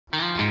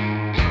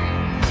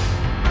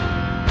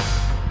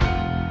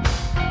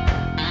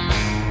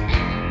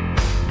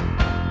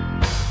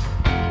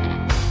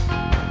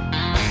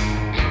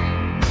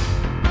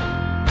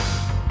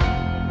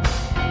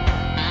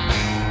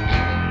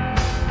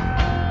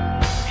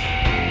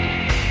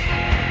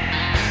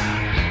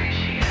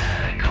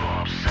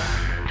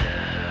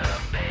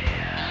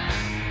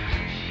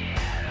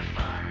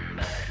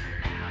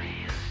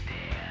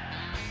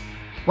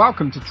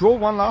Welcome to Draw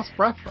One Last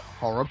Breath,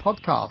 horror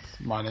podcast.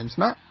 My name's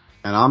Matt.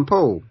 And I'm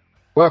Paul.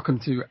 Welcome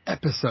to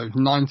episode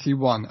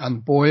 91.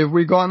 And boy, have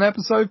we got an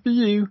episode for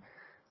you.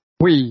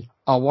 We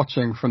are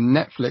watching from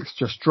Netflix,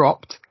 just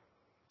dropped,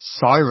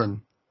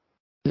 Siren.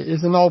 It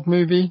is an old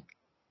movie,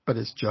 but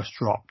it's just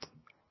dropped.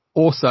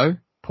 Also,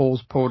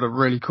 Paul's pulled a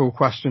really cool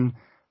question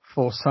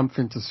for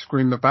something to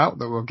scream about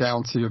that we'll get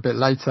onto a bit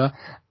later.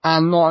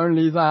 And not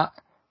only that,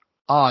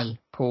 I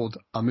pulled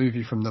a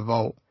movie from the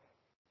vault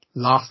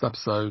last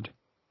episode,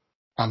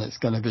 and it's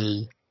going to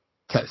be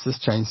Texas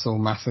Chainsaw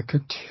Massacre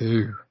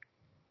 2.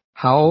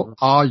 How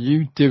are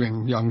you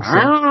doing, young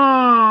sir?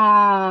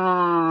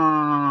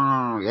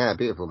 Yeah,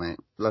 beautiful, mate.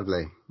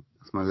 Lovely.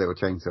 That's my little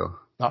chainsaw.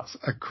 That's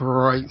a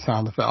great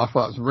sound effect. I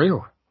thought it was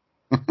real.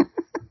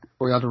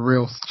 We had a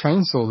real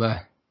chainsaw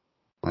there.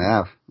 I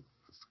have.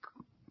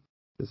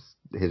 Just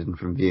hidden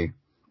from view.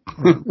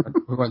 We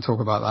won't talk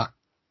about that.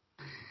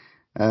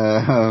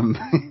 How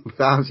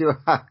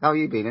have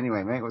you been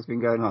anyway, mate? What's been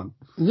going on?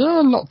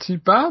 Yeah, not too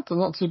bad.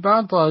 Not too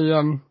bad.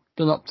 I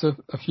been up to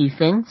a few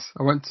things.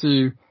 I went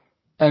to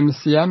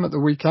MCM at the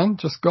weekend,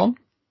 just gone.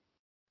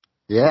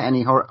 Yeah,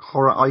 any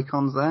horror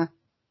icons there?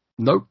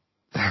 Nope.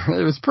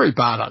 It was pretty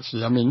bad,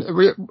 actually. I mean,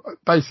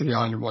 basically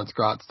I only wanted to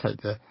go out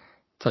to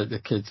take the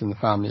kids and the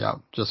family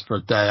out just for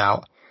a day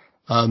out.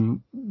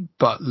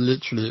 But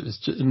literally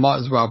it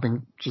might as well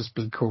just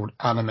be called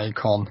Anime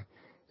Con.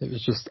 It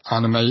was just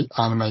anime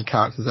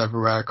characters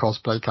everywhere,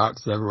 cosplay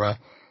characters everywhere.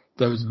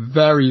 There was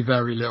very,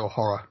 very little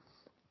horror.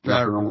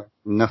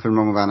 Nothing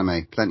wrong with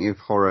anime. Plenty of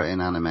horror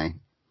in anime.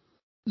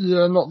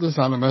 Yeah, not this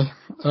anime.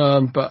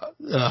 But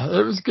yeah,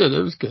 it was good.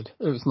 It was good.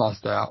 It was a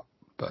nice day out.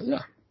 But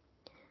yeah.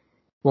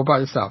 What about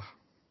yourself?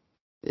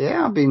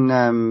 Yeah,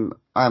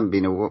 I haven't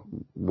been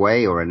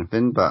away or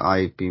anything, but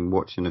I've been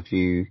watching a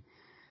few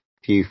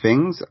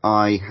things.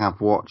 I have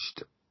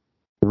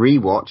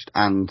rewatched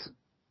and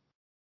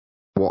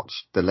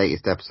watched the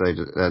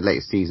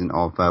latest season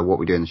of What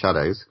We Do in the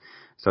Shadows.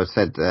 So I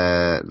said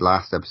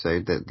last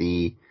episode that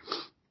the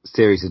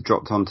series has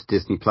dropped onto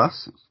Disney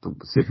Plus,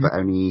 but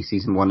only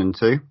season 1 and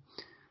 2.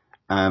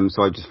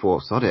 So I just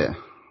thought, sod it,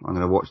 I'm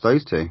going to watch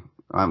those two.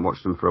 I haven't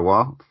watched them for a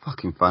while.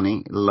 Fucking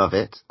funny, love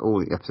it. All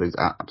the episodes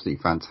are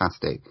absolutely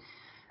fantastic.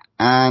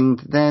 And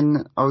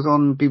then I was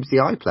on BBC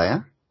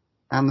iPlayer,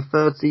 and the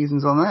third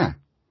season's on there.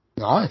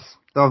 Nice.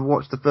 So I've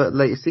watched the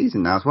latest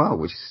season now as well,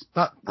 which is...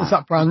 Is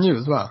that brand new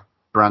as well?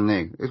 Brand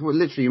new. It's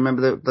literally,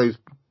 remember those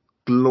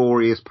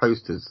glorious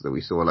posters that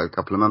we saw like a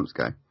couple of months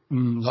ago?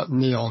 Like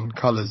neon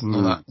colours and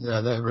all that.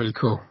 Yeah, they're really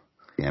cool.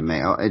 Yeah,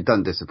 mate, it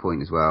doesn't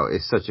disappoint as well.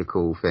 It's such a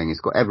cool thing. It's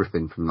got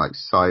everything from like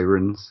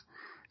sirens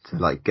to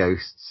like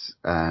ghosts,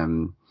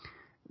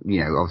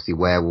 obviously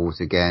werewolves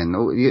again.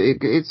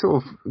 It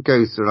sort of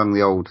goes along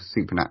the old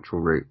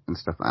supernatural route and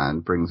stuff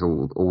and brings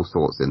all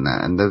sorts in there.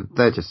 And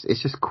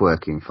it's just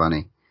quirky and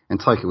funny.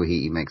 And Taika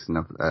Waititi makes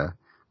another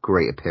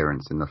great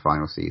appearance in the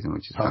final season,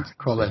 which is fantastic.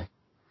 Quality.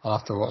 I'll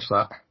have to watch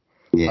that.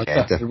 Yeah,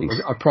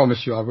 definitely. I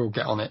promise you I will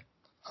get on it.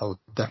 I'll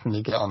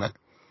definitely get on it.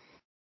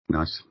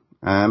 Nice.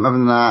 Other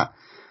than that,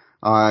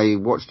 I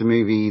watched a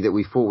movie that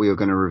we thought we were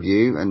going to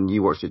review, and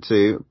you watched it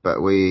too,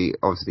 but we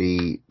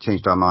obviously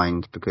changed our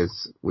mind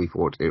because we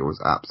thought it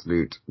was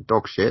absolute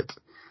dog shit.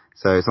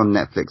 So it's on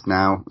Netflix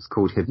now. It's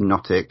called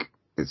Hypnotic.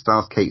 It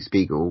stars Kate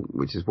Spiegel,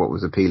 which is what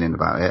was appealing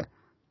about it.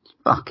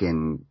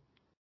 Fucking,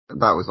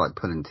 that was like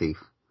pulling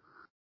teeth.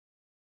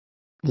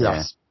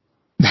 Yes.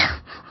 Yeah.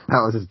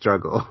 That was a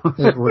struggle.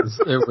 It was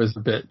a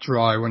bit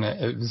dry, wasn't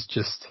it? It was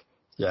just,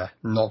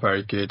 not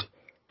very good.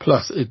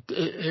 Plus,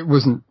 it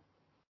wasn't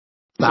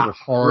that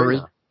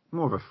horror.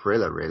 More of a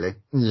thriller, really.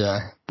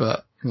 Yeah,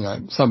 but,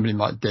 somebody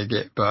might dig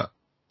it, but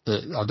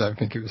I don't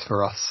think it was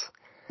for us.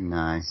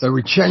 No. So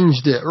we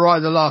changed it right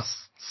at the last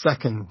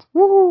second.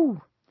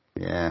 Woo!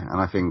 Yeah,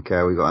 and I think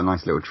we got a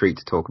nice little treat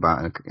to talk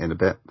about in a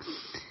bit.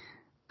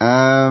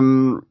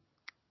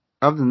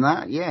 Other than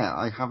that,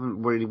 I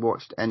haven't really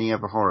watched any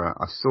other horror.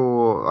 I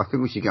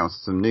think we should get on to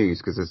some news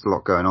because there's a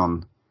lot going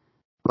on.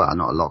 Well,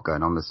 not a lot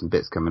going on. There's some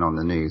bits coming on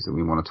the news that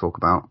we want to talk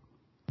about.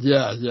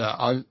 Yeah.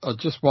 I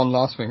just one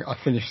last thing. I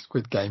finished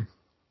Squid Game.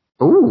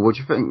 Oh, what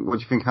do you think? What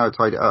do you think? How it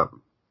tied it up?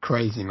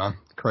 Crazy, man.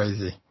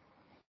 Crazy.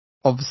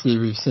 Obviously,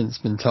 we've since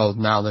been told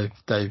now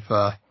they've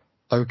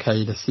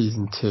okayed a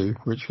season 2,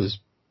 which was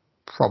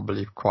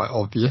probably quite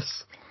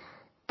obvious.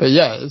 But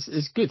yeah,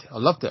 it's good. I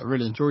loved it. I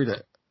really enjoyed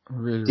it.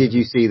 Did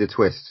you see the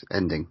twist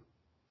ending?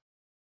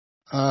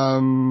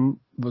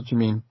 What do you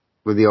mean?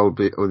 With the old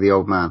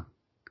man?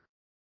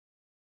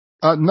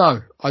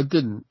 No, I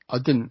didn't.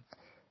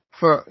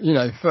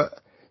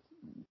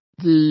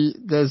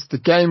 There's the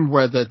game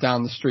where they're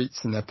down the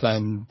streets and they're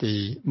playing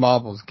the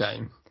marbles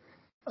game.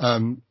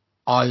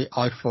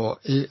 I thought,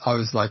 I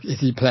was like, is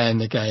he playing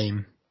the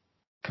game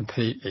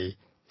completely?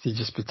 Is he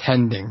just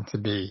pretending to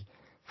be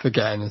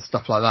forgetting and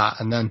stuff like that?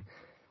 And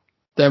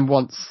then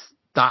once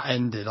that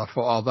ended, I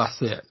thought, oh,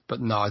 that's it.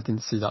 But no, I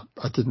didn't see that.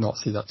 I did not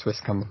see that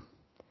twist coming.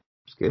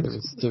 Good.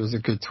 It was a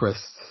good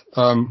twist.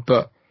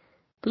 But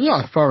yeah,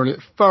 I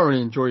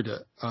thoroughly enjoyed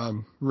it.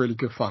 Really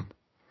good fun.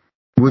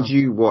 Would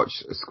you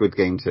watch Squid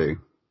Game 2?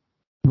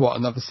 What,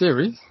 another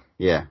series?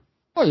 Yeah.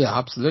 Oh yeah,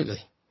 absolutely.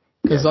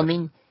 Because I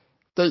mean,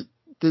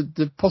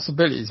 the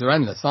possibilities are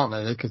endless, aren't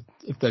they? They could,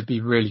 if they'd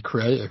be really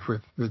creative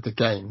with the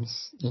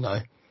games, you know,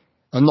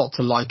 and not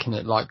to liken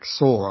it like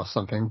Saw or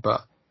something,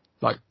 but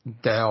like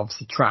they're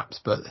obviously traps,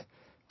 but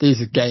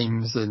these are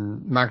games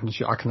in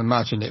magnitude. I can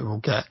imagine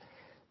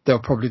they'll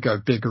probably go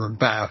bigger and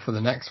better for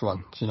the next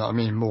one. Do you know what I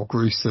mean? More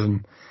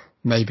gruesome,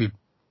 maybe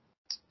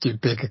do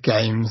bigger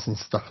games and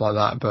stuff like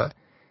that, but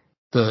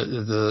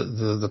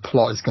the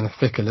plot is going to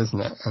thicken, isn't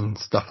it? And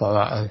stuff like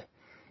that. And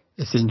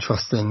it's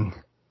interesting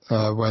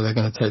where they're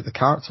going to take the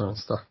character and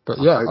stuff. But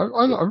yeah,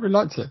 I really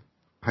liked it.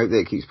 I hope that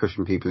it keeps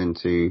pushing people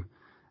into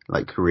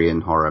like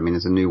Korean horror. I mean,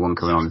 there's a new one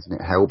coming on, isn't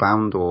it?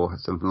 Hellbound or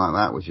something like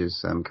that, which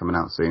is coming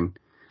out soon.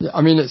 Yeah,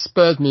 I mean, it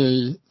spurred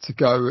me to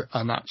go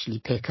and actually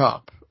pick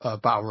up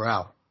Battle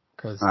Royale.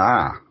 So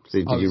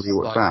did you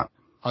rewatch that?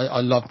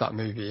 I love that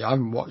movie. I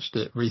haven't watched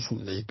it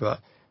recently, but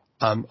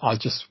I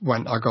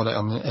got it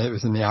it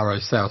was in the Arrow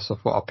sale, so I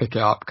thought I'll pick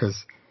it up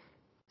because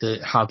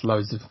it had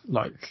loads of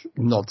like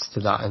nods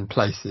to that in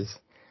places.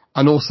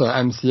 And also at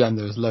MCM,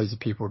 there was loads of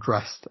people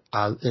dressed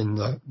in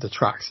the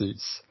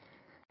tracksuits,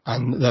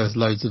 and there was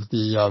loads of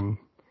the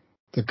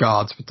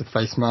guards with the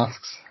face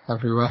masks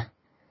everywhere.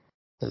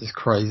 It was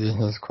crazy.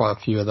 There's quite a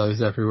few of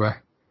those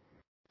everywhere.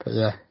 But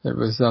yeah, it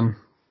was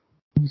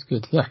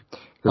good. Yeah,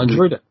 I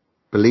enjoyed it.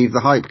 Believe the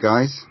hype,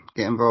 guys.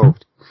 Get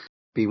involved.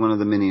 Be one of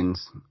the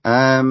minions.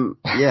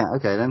 Yeah,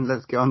 okay, then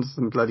let's get on to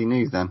some bloody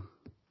news then.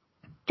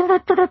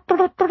 Alright,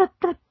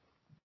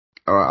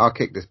 I'll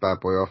kick this bad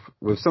boy off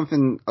with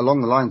something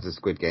along the lines of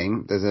Squid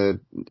Game. There's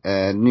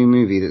a new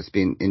movie that's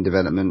been in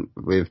development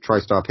with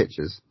TriStar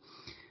Pictures.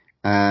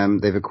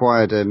 They've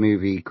acquired a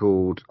movie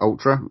called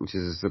Ultra, which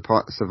is a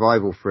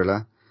survival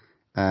thriller,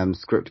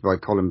 scripted by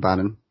Colin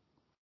Bannon,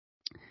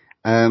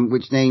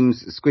 which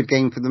names Squid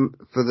Game for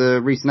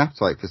the recent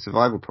appetite for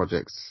survival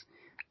projects.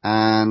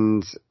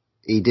 And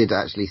he did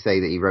actually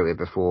say that he wrote it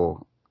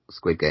before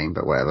Squid Game,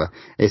 but whatever.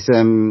 It's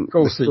of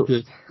course he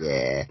did.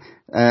 Yeah.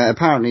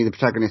 Apparently the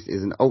protagonist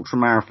is an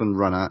ultramarathon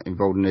runner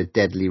involved in a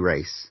deadly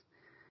race.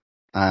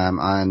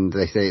 And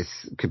they say it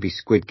could be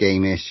Squid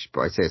Game-ish,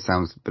 but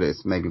but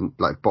it's maybe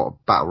like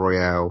Battle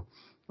Royale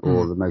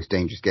or The Most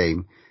Dangerous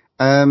Game.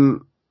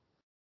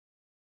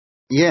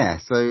 Yeah,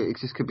 so it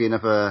just could be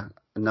another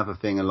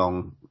thing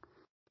along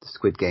the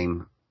Squid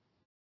Game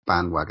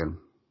bandwagon.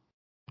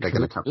 They're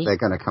going to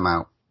come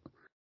out.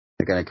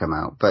 They're going to come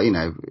out. But, you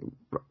know,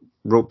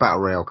 Battle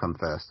Royale come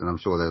first, and I'm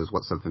sure there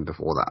was something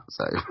before that.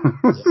 So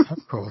yeah,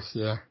 of course,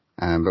 yeah.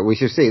 But we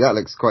shall see. That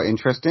looks quite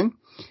interesting.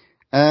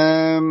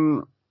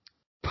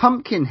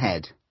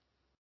 Pumpkinhead.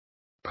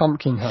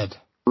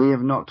 We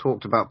have not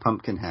talked about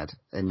Pumpkinhead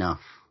enough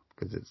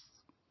because it's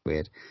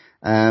weird.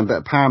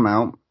 But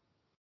Paramount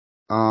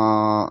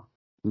are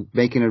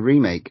making a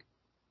remake.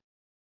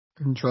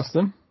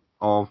 Interesting.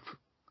 Of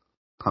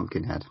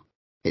Pumpkinhead.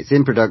 It's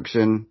in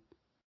production.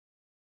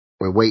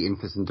 We're waiting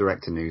for some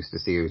director news to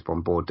see who's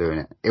on board doing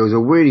it. It was a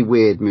really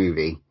weird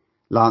movie.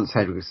 Lance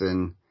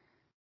Henriksen.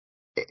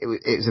 It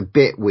was a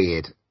bit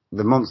weird.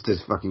 The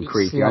monster's fucking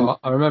creepy.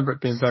 I remember it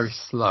being very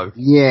slow.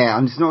 Yeah,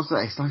 and it's not.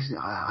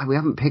 We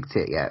haven't picked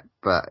it yet,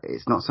 but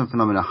it's not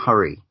something I'm in a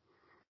hurry.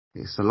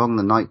 It's along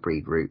the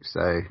Nightbreed route,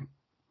 so.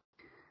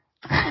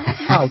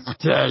 How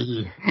dare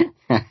you?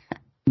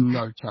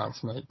 No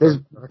chance, mate.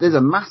 There's a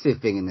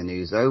massive thing in the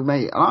news, though,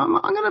 mate. I'm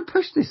going to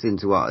push this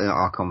into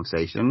our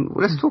conversation.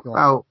 Let's talk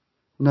about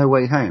No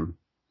Way Home,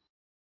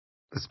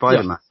 the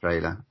Spider-Man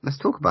trailer. Let's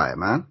talk about it,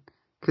 man,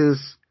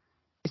 because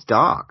it's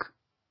dark.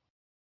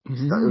 It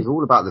was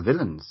all about the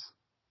villains.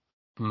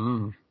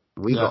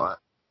 We got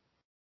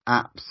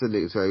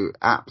absolute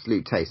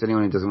taste.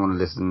 Anyone who doesn't want to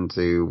listen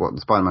to what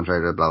the Spider-Man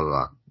trailer, blah, blah,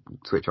 blah,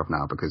 switch off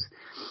now because,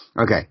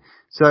 okay.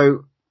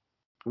 So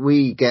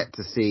we get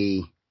to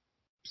see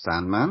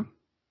Sandman.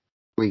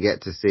 We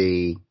get to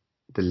see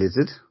the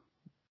Lizard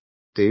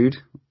dude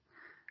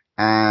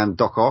and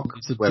Doc Ock.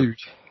 It's a dude.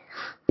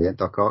 Yeah,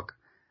 Doc Ock.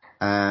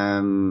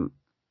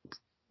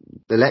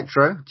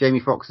 Electro,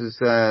 Jamie Foxx's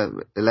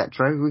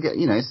Electro. We get,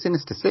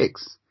 Sinister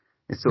Six.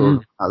 It's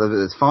sort of,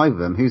 there's 5 of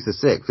them. Who's the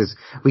 6th? Because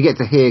we get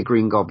to hear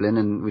Green Goblin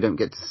and we don't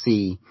get to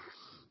see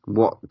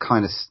what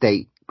kind of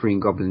state Green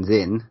Goblin's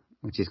in,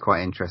 which is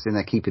quite interesting.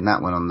 They're keeping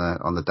that one on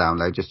the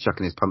download, just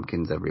chucking his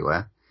pumpkins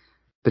everywhere.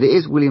 But it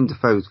is William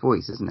Dafoe's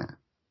voice, isn't it?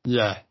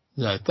 Yeah,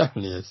 it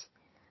definitely is.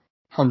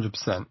 100%.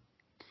 100%.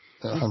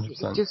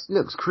 It just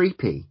looks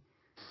creepy.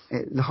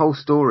 The whole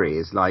story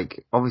is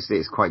like, obviously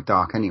it's quite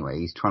dark anyway.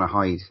 He's trying to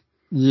hide.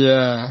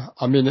 Yeah,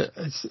 I mean,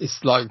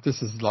 it's like,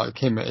 this is like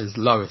him at his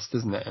lowest,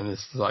 isn't it? And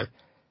it's like,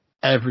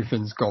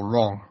 everything's gone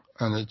wrong.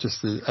 And it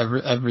just,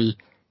 every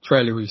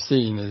trailer we've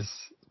seen is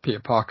Peter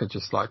Parker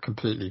just like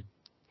completely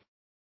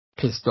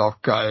pissed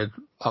off, gutted,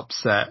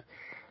 upset.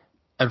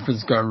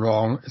 Everything's going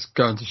wrong. It's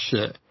going to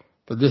shit.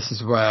 But this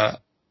is where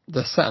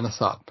they're setting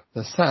us up.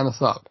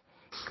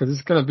 Because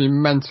it's going to be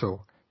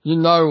mental.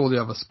 All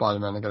the other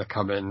Spider-Men are going to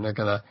come in. They're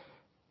going to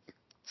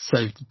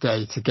save the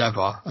day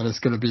together. And it's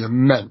going to be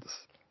immense.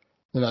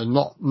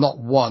 not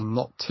one,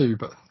 not two,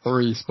 but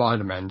three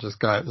Spider-Men just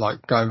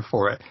going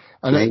for it.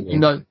 And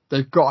then,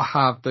 they've got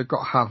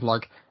to have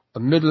like a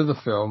middle of the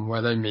film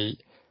where they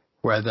meet,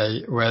 where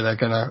they're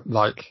gonna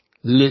like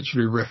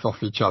literally riff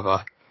off each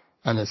other,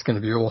 and it's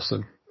gonna be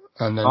awesome.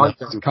 And then they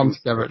just come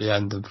together at the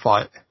end and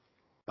fight.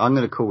 I'm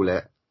gonna call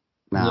it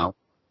now. Yeah.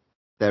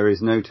 There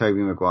is no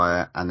Tobey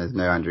Maguire and there's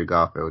no Andrew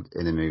Garfield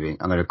in the movie.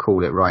 I'm gonna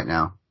call it right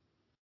now.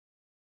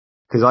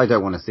 Because I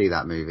don't want to see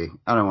that movie.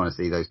 I don't want to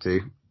see those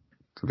two,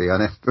 to be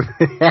honest.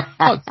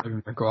 I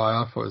Tobey Maguire,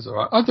 I thought it was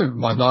alright. I don't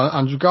mind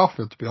Andrew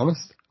Garfield, to be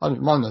honest. I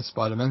don't mind those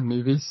Spider-Man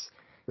movies,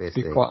 to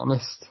be quite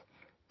honest.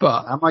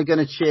 But am I going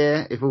to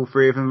cheer if all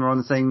three of them are on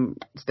the same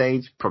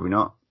stage? Probably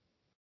not.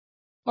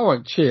 I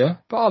won't cheer,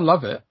 but I'll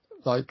love it.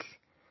 Like,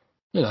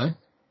 it'd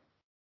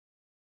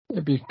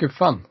be good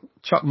fun.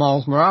 Chuck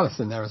Miles Morales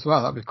in there as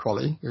well. That'd be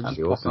quality. That'd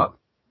be awesome. Up.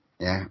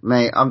 Yeah,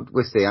 mate.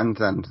 We'll see. And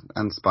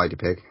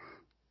Spider-Pig.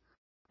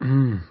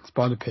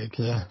 Spider-Pig,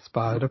 yeah.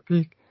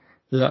 Spider-Pig.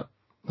 Yeah,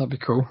 that'd be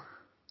cool.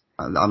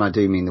 And I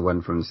do mean the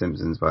one from The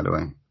Simpsons, by the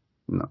way.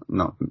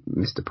 Not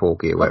Mr.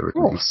 Porky or whatever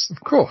it is.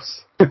 Of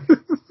course.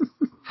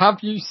 Have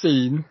you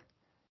seen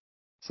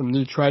some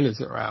new trailers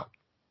that are out?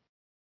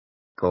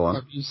 Go on.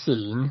 Have you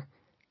seen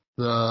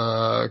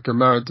the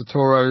Guillermo del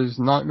Toro's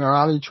Nightmare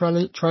Alley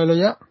trailer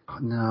yet? Oh,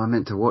 no, I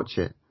meant to watch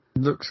it.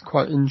 Looks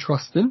quite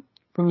interesting.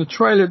 From the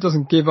trailer, it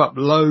doesn't give up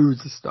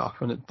loads of stuff,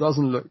 and it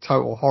doesn't look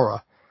total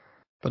horror.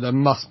 But there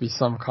must be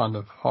some kind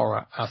of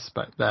horror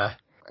aspect there.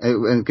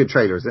 A good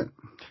trailer, is it?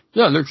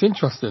 Yeah, it looks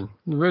interesting.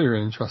 Really,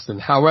 really interesting.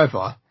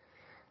 However,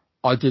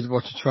 I did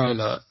watch a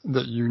trailer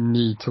that you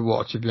need to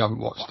watch if you haven't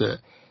watched it.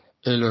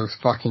 It looks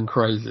fucking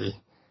crazy.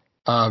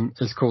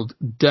 It's called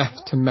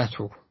Death to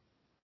Metal.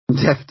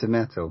 Death to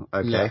Metal,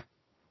 okay. Yeah.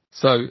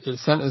 So it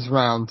centers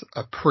around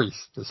a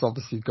priest that's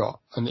obviously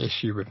got an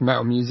issue with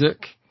metal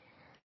music.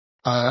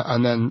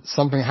 And then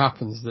something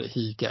happens that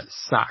he gets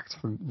sacked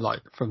from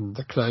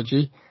the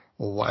clergy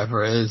or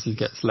whatever it is. He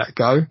gets let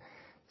go.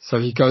 So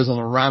he goes on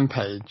a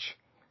rampage,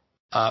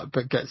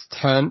 but gets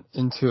turned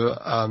into,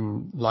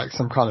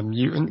 some kind of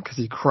mutant because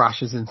he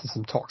crashes into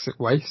some toxic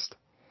waste.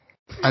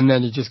 And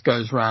then he just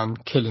goes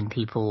around killing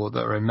people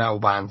that are in metal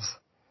bands.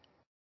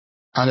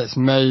 And it's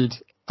made,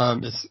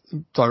 it's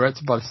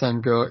directed by the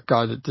same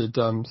guy that did,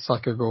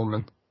 Psycho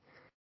Gorman.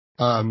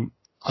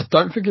 I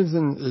don't think it's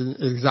in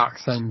the exact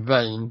same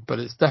vein, but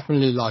it's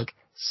definitely like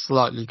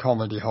slightly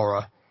comedy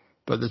horror.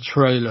 But the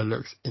trailer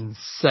looks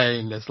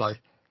insane. There's like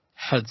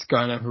heads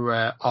going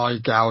everywhere, eye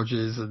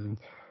gouges and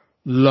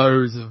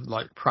loads of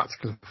like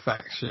practical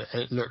effects shit.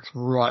 It looks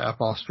right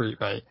up our street,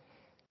 mate.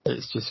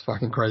 It's just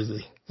fucking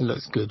crazy. It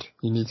looks good.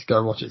 You need to go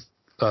and watch it.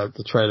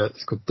 The trailer.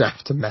 It's called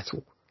Death to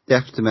Metal.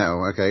 Death to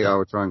Metal. Okay, I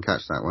will try and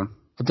catch that one.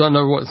 I don't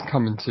know what it's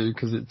coming to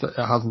because it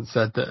hasn't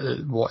said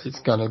what it's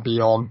going to be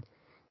on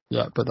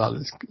yet, but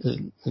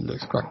it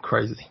looks quite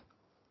crazy.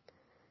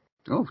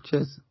 Oh,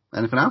 cheers.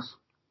 Anything else?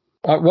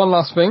 One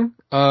last thing.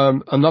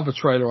 Another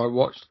trailer I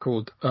watched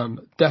called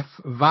Death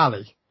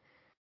Valley.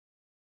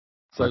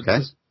 So okay.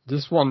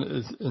 This one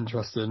is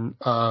interesting.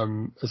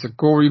 It's a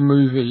gory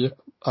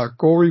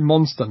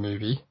monster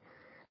movie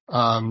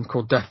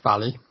called Death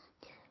Valley.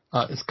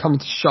 It's coming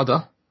to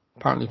Shudder,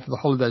 apparently for the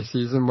holiday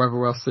season. Whether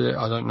we'll see it,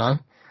 I don't know.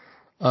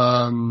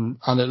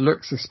 And it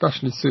looks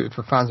especially suited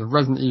for fans of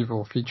Resident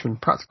Evil, featuring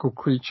practical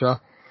creature.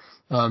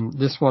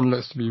 This one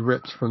looks to be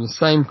ripped from the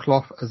same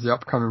cloth as the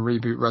upcoming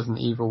reboot Resident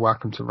Evil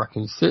Welcome to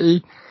Raccoon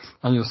City.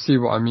 And you'll see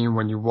what I mean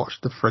when you watch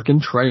the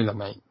friggin' trailer,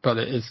 mate. But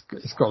it's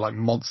got like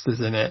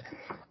monsters in it.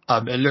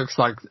 It looks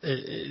like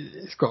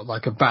it's got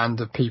like a band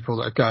of people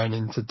that are going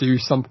in to do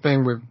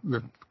something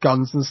with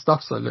guns and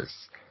stuff. So it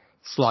looks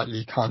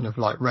slightly kind of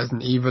like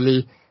Resident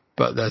Evil-y,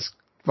 but there's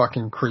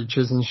fucking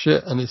creatures and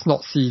shit. And it's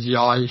not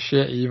CGI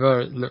shit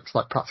either. It looks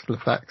like practical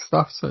effects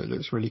stuff. So it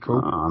looks really cool.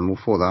 I'm all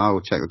for that. I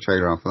will check the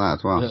trailer out for that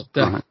as well. Yeah,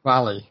 Death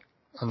Valley.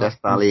 Death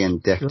Valley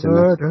and Death to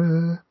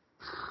Metal.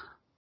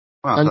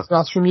 Well, anything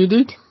else from you,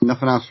 dude?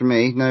 Nothing else from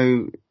me.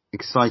 No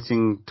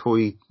exciting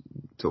toy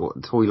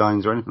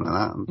lines or anything like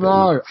that.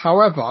 No,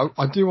 however,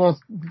 I do want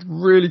to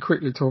really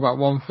quickly talk about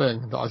one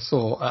thing that I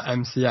saw at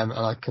MCM and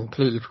I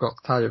completely forgot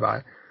to tell you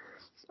about.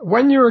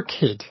 When you were a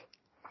kid,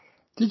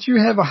 did you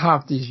ever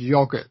have these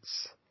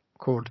yogurts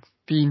called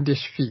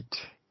Fiendish Feet?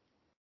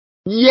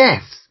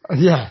 Yes!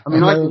 Yeah. I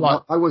mean,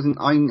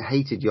 I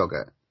hated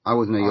yogurt. I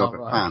wasn't a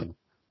yogurt fan. Okay.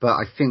 But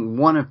I think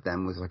one of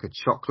them was like a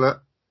chocolate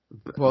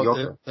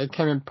yogurt. They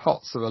came in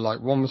pots that were like,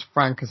 one was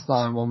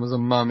Frankenstein, one was a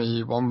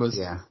mummy, one was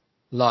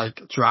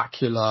like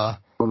Dracula.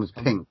 One was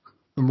pink.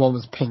 And one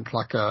was pink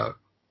like a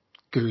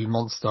gooey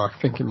monster. I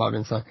think it might have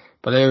been so.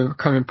 But they were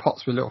coming in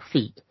pots with little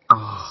feet.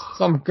 Oh.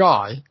 Some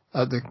guy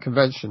at the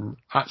convention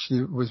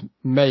actually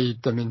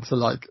made them into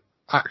like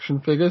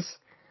action figures,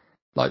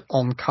 like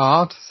on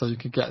card, so you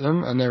could get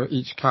them, and they were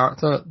each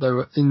character. They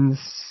were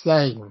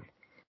insane.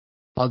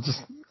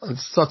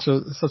 It's such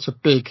a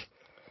big,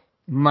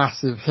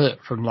 massive hit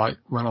from like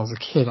when I was a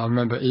kid. I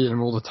remember eating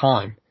them all the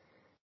time.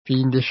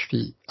 Fiendish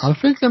Feet. I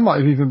think there might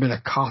have even been a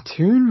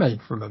cartoon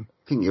made from them.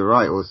 I think you're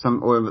right, or I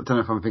don't know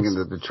if I'm thinking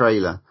of the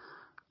trailer.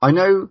 I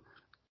know,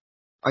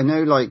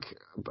 like,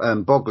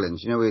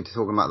 Boglins, we were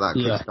talking about that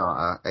Yeah.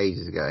 Kickstarter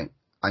ages ago.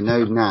 I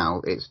know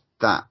now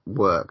that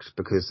works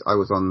because I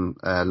was on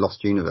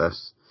Lost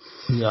Universe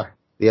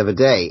the other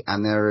day,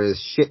 and there is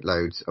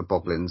shitloads of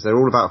Boglins. They're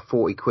all about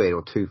 40 quid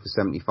or 2 for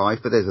 75,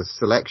 but there's a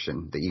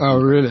selection that you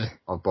can really?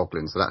 of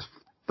Boglins, so that's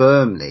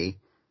firmly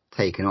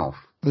taken off.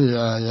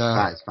 Yeah.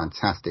 That is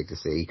fantastic to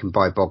see. You can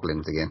buy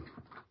Boglins again.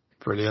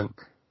 Brilliant.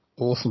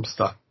 Awesome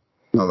stuff.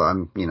 Not that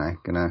I'm,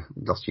 gonna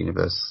Lost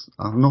Universe.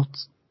 I'm not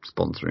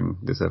sponsoring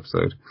this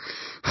episode.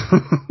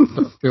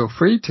 But feel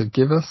free to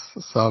give us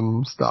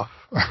some stuff.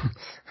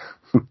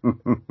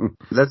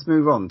 Let's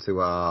move on to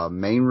our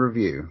main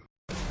review.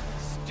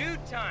 Stew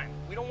time.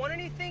 We don't want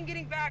anything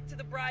getting back to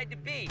the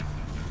bride-to-be.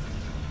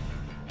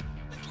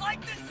 Let's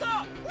light this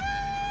up!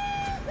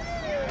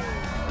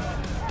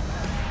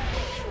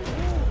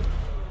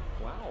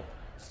 Wow.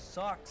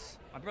 Sucks.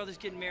 My brother's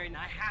getting married and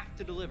I have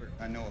to deliver.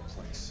 I know a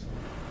place.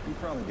 He'll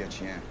probably get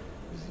you in.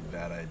 This is a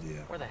bad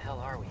idea. Where the hell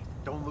are we?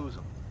 Don't lose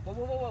him.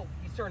 Whoa.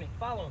 He's turning.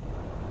 Follow him.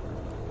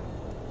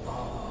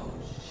 Oh,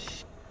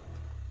 shit.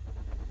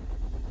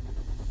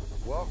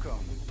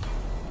 Welcome.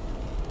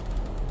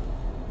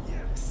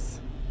 Yes.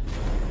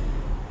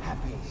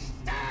 Happy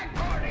stag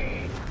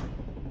party!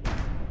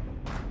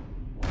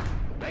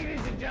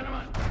 Ladies and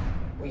gentlemen,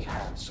 we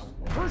have some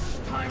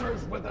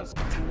first-timers with us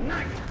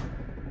tonight.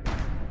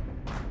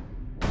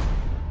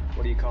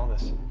 What do you call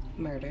this?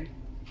 Murder.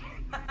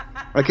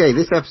 Okay,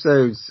 this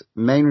episode's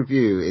main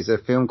review is a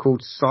film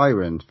called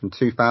Siren from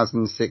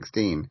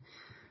 2016.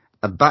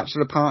 A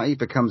bachelor party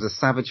becomes a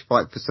savage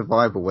fight for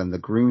survival when the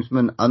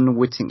groomsmen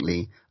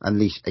unwittingly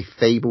unleash a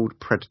fabled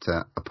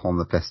predator upon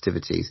the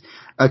festivities.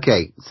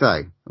 Okay,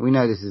 so, we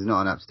know this is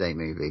not an up-to-date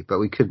movie, but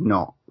we could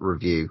not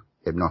review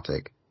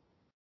Hypnotic.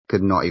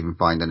 Could not even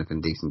find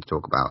anything decent to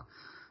talk about.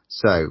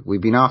 So,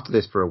 we've been after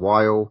this for a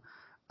while.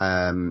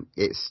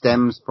 It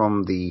stems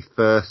from the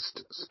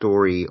first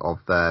story of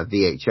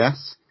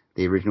VHS,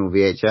 the original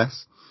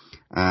VHS,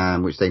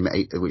 which they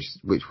made,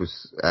 which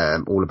was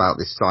all about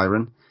this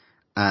siren.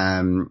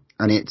 And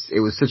it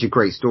was such a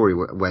great story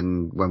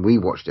when we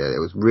watched it. It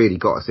was really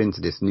got us into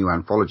this new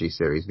anthology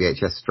series,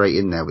 VHS, straight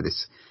in there with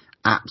this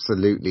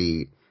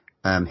absolutely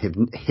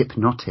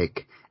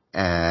hypnotic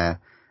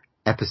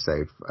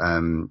episode,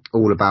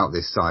 all about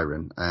this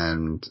siren.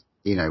 And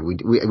we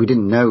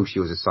didn't know she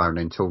was a siren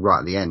until right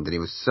at the end, and it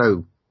was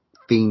so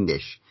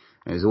fiendish.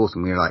 And it was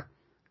awesome. We were like,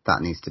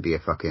 that needs to be a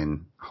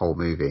fucking whole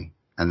movie.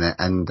 And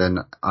then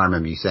I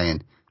remember you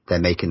saying they're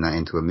making that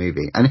into a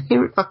movie, and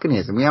here it fucking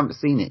is, and we haven't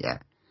seen it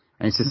yet.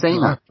 And it's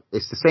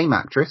the same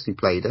actress who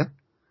played her.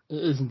 It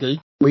is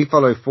indeed. We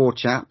follow 4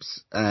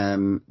 chaps: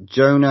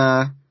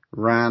 Jonah,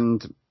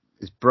 Rand,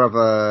 his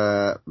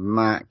brother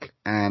Mac,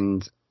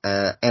 and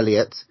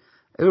Elliot,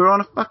 who are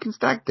on a fucking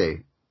stag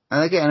do.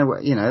 And they're getting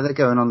away, they're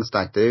going on the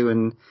stag do,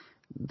 and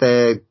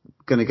they're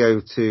going to go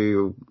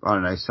to, I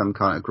don't know, some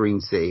kind of green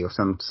city or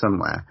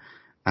somewhere.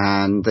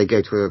 And they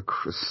go to a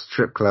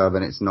strip club,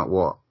 and it's not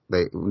what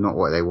they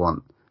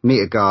want.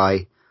 Meet a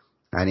guy,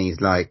 and he's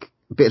like,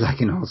 a bit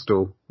like in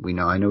Hostel,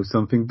 I know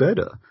something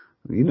better.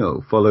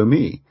 Follow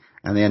me.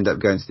 And they end up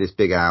going to this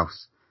big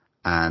house,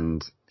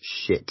 and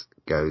shit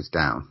goes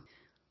down.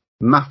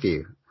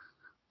 Matthew.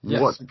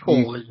 Yes,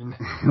 Pauline.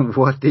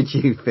 What did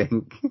you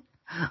think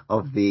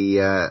of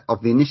the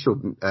initial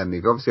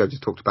movie? Obviously, I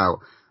just talked about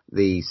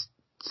the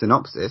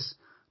synopsis,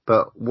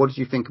 but what did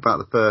you think about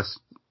the first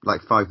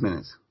 5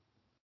 minutes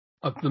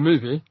of the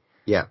movie?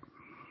 Yeah.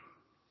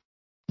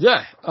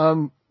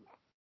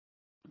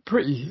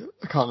 Pretty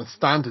kind of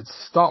standard to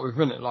start with,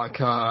 isn't it?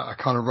 Like a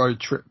kind of road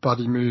trip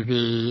buddy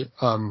movie.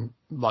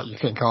 Like you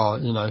think,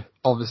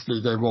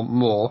 obviously they want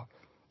more.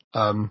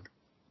 Kind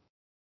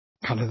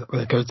of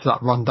they go to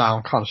that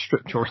rundown kind of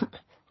strip joint,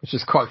 which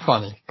is quite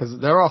funny because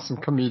there are some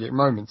comedic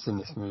moments in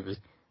this movie,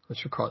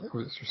 which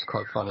was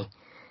quite funny.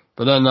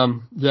 But then,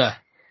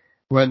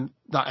 when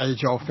that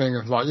age old thing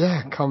of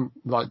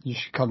you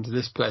should come to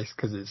this place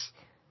because it's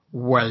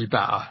way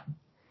better.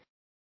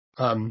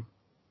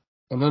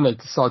 And then they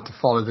decide to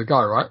follow the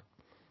guy, right?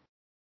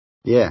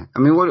 Yeah. I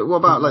mean, what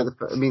about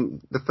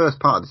the first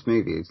part of this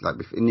movie is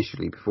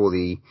initially before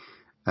the,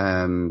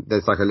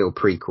 there's a little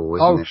prequel,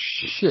 isn't it? Oh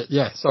shit,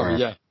 yeah, sorry,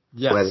 yeah.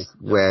 Yes.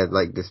 Where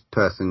this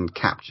person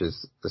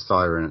captures the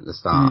siren at the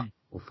start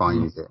or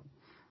finds it.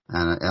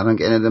 And I don't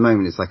get, and at the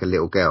moment it's like a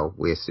little girl,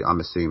 I'm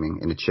assuming,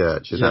 in a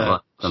church. Is that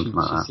right? Something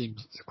like that. She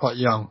seems quite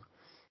young.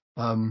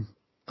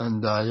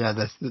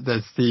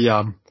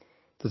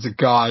 There's a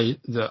guy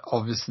that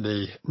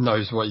obviously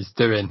knows what he's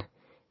doing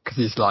because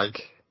he's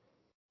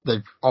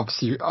they've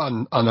obviously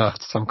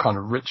unearthed some kind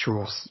of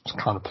ritual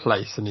kind of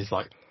place, and he's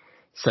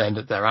saying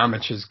that they're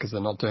amateurs because they're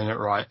not doing it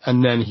right.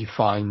 And then he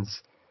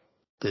finds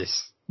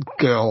this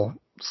girl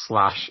 /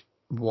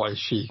 what is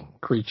she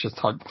creature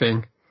type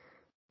thing,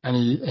 and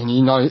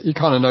he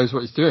kind of knows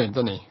what he's doing,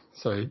 doesn't he?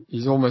 So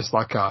he's almost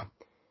like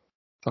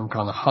some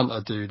kind of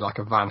hunter dude, like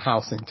a Van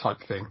Helsing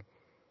type thing.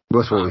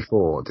 That's what we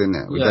thought, didn't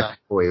it? We yeah.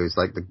 thought he was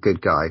the good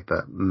guy,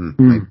 but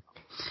maybe.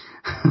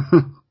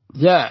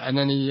 Yeah, and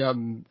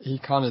then he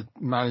kind of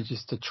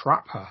manages to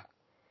trap her.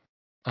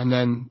 And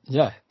then,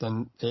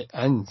 then it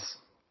ends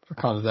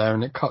kind of there,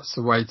 and it cuts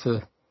away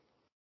to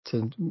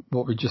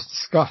what we just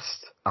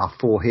discussed. Our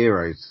 4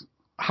 heroes.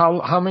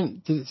 How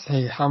many, did it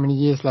say how many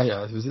years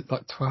later? Was it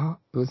like 12?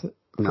 Was it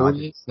 4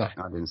 years? No.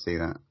 I didn't see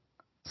that.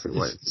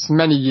 It's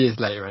many years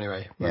later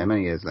anyway. Yeah,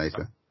 many years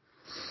later.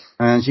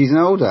 And she's an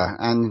older,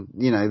 and,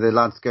 the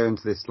lads go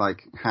into this,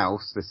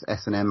 house, this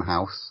S&M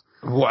house.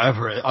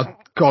 Whatever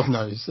God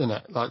knows,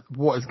 innit? Like,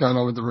 what is going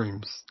on with the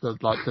rooms?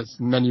 There's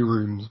many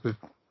rooms with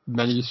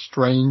many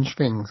strange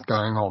things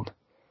going on.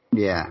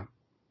 Yeah.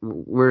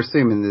 We're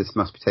assuming this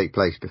must take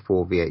place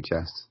before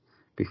VHS,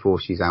 before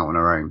she's out on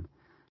her own.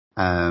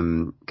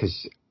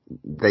 'Cause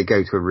they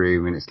go to a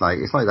room and it's like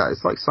that.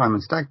 It's like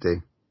Simon Stagg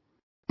do.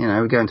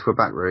 We go into a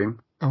back room.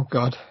 Oh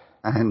God.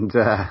 And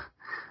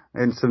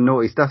some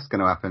naughty stuff's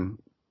going to happen.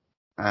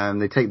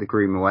 They take the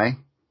groom away,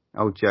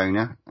 old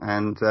Jonah,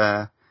 and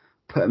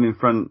put him in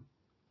front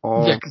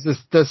of... Yeah, because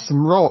there's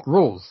some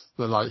rules.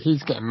 They're like,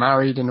 he's getting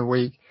married in a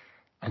week,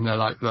 and they're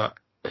like, look,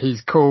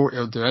 he's cool,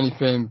 he'll do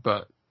anything,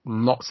 but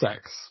not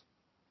sex.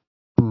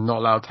 Not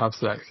allowed to have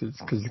sex. It's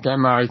because he's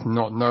getting married,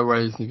 no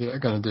ways you're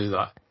going to do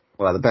that.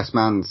 Well, the best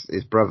man's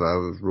his brother.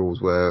 The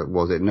rules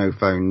was it no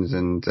phones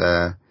and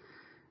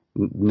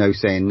no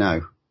saying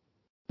no.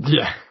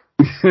 Yeah.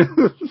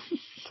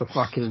 To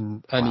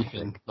fucking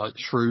anything, like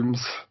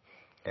shrooms.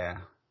 Yeah.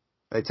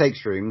 They take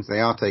shrooms.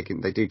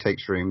 They do take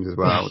shrooms as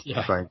well, which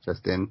is very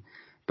interesting.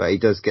 But he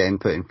does get him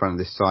put in front of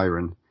this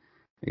siren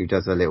who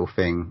does a little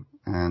thing,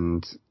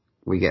 and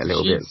we get a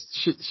little bit.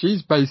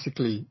 She's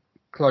basically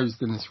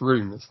closed in this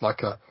room. It's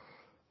like a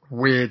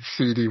weird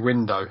seedy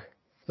window,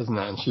 isn't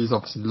it? And she's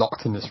obviously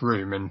locked in this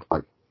room, and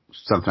like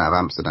something out of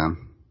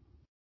Amsterdam.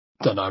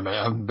 Don't know, mate.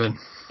 I haven't been.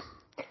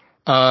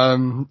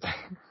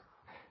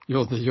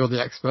 You're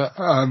the expert.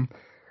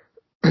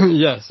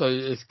 Yeah, so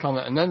it's kind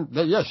of, and then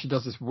she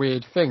does this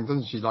weird thing,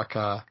 doesn't she? Like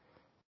a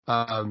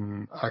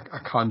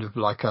kind of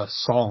like a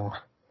song,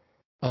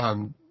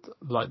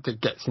 like that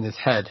gets in his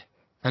head,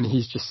 and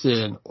he's just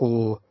seeing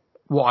all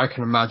what I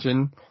can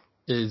imagine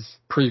is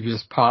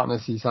previous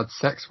partners he's had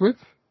sex with.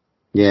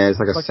 Yeah, it's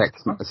like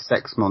a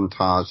sex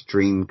montage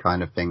dream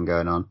kind of thing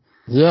going on.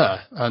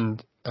 Yeah,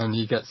 and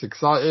he gets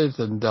excited,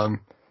 and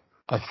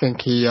I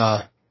think he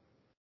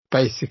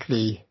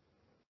basically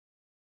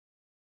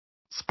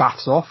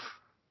spaffs off.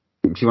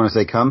 Do you want to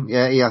say come?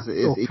 Yeah, he has.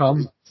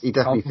 He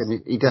definitely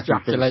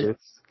finishes.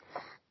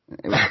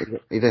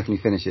 He definitely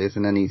finishes,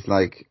 and then he's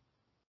like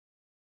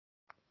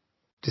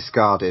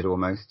discarded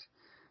almost.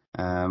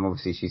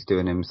 Obviously she's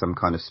doing him some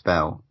kind of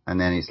spell, and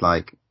then it's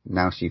like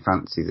now she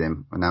fancies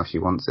him, and now she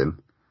wants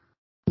him.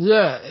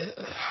 Yeah.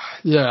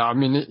 I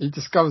mean, he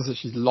discovers that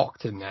she's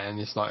locked in there, and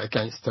it's like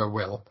against her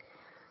will.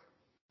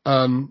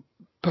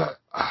 But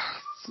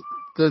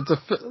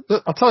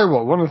I'll tell you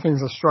what. One of the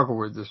things I struggled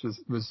with this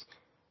was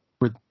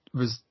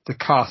the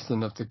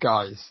casting of the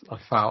guys. I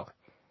felt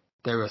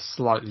they were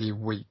slightly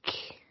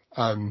weak,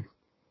 kind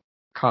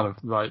of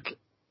like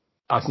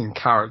as in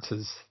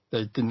characters.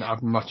 They didn't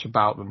have much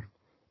about them,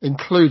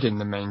 including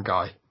the main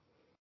guy.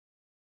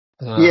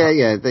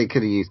 Yeah, they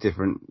could have used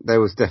different. There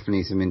was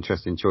definitely some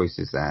interesting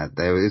choices there.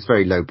 It's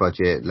very low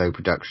budget, low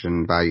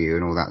production value,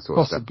 and all that sort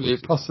of stuff.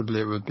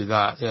 Possibly it would be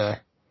that, yeah.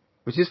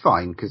 Which is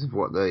fine because of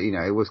what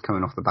it was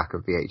coming off the back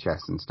of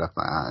VHS and stuff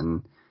like that,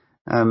 and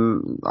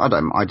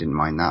I didn't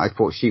mind that. I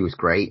thought she was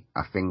great.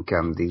 I think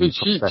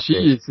she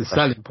is the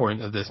selling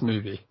point of this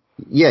movie.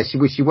 Yeah, she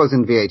was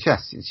in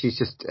VHS. She's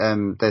just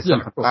there's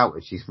something about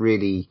her. She's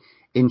really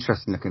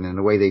interesting looking, and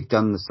the way they've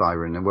done the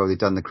siren and the way they've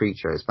done the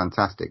creature is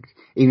fantastic.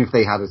 Even if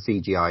they had a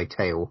CGI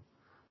tail,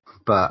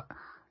 but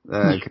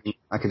I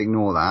could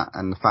ignore that,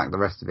 and the fact the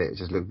rest of it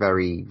just looked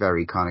very,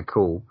 very kind of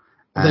cool.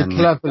 And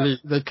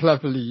they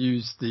cleverly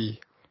used the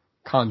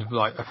kind of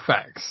like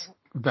effects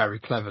very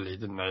cleverly,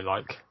 didn't they?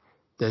 Like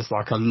there's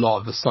like a lot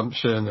of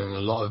assumption and a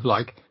lot of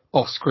like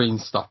off-screen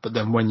stuff, but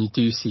then when you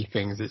do see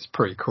things, it's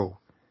pretty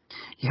cool.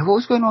 Yeah, what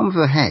was going on with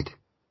her head?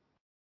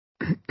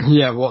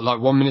 Yeah, like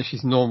 1 minute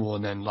she's normal,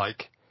 and then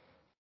like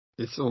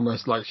it's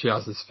almost like she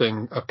has this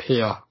thing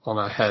appear on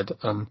her head,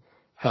 and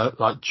her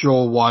like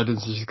jaw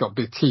widens, and she's got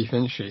big teeth,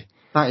 isn't she?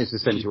 That is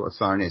essentially what a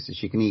siren is. So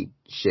she can eat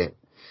shit.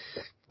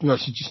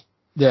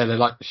 They're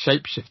like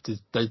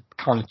shapeshifters. They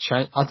kind of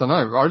change. I don't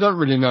know. I don't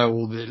really know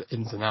all the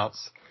ins and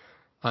outs.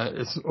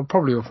 It's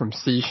probably all from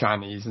sea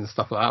shanties and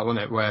stuff like that,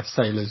 wasn't it? Where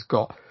sailors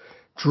got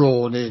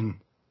drawn in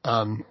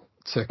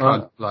to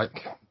kind of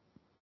like.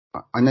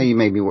 I know you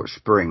made me watch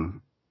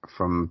Spring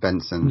from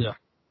Benson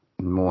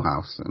and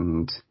Morehouse,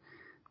 and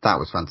that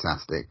was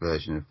fantastic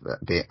version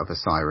of a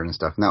siren and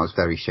stuff, and that was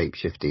very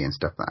shapeshifty and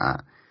stuff like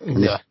that.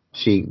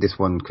 And this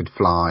one could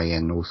fly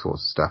and all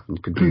sorts of stuff,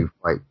 and could do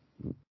quite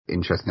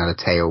interesting. Had a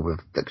tail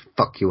that could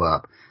fuck you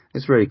up.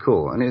 It's really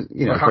cool, and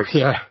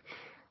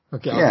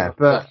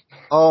but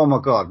oh my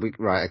god,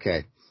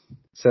 okay.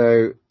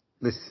 So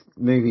this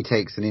movie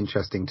takes an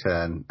interesting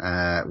turn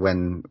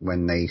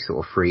when they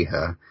sort of free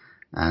her,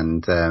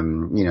 and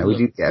we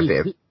do get a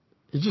bit of.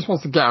 he just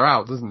wants to get her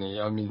out, doesn't he?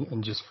 I mean,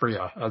 and just free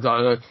her. I don't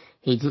know.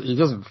 He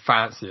doesn't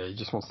fancy her. He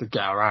just wants to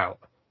get her out.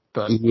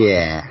 But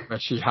Yeah.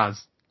 but she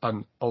has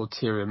an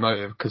ulterior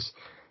motive because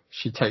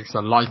she takes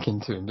a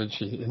liking to him, doesn't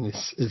she? And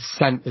his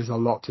scent is a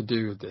lot to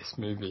do with this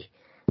movie.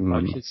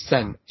 Like his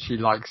scent, she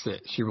likes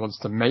it. She wants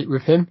to mate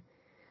with him,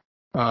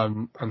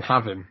 and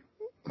have him.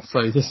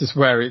 So this is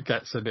where it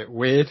gets a bit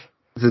weird.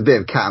 There's a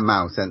bit of cat and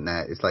mouse, isn't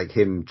there? It's like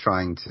him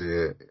trying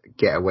to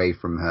get away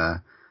from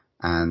her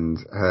and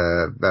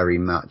her very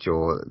much,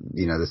 or,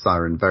 you know, the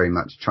siren very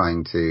much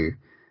trying to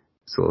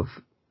sort of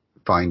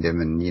find him,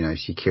 and, you know,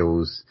 she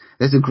kills.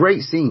 There's a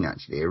great scene,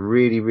 actually, a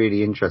really,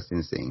 really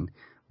interesting scene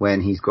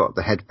when he's got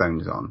the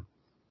headphones on.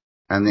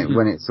 And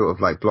when it sort of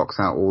like blocks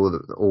out all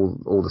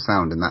the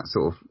sound, and that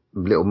sort of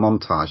little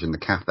montage in the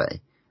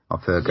cafe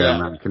of her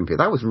going around killing people.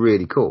 That was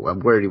really cool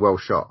and really well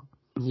shot.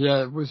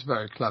 Yeah, it was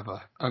very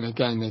clever. And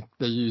again,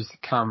 they used the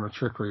camera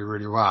trickery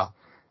really well.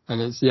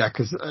 And it's,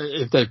 because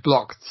if they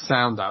block the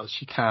sound out,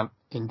 she can't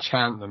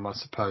enchant them, I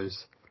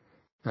suppose,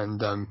 and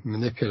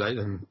manipulate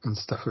them and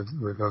stuff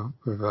with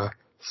her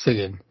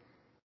singing.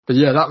 But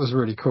yeah, that was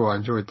really cool. I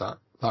enjoyed that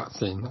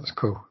scene. That was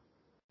cool.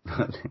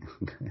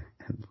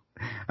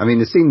 I mean,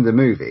 the scene of the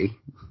movie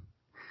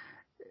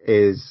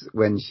is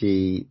when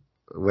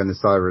the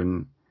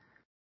siren,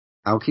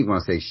 I'll keep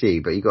wanting to say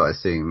she, but you got to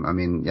assume, I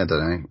mean, I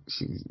don't know,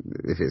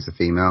 if it's a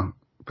female,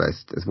 but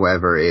it's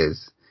whatever it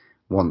is,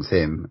 wants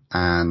him,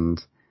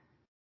 and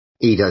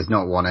he does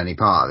not want any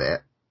part of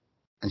it,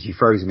 and she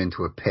throws him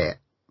into a pit,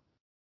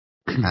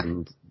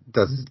 and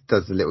does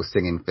the little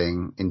singing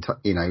thing,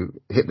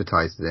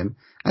 hypnotizes him,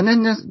 and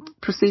then just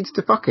proceeds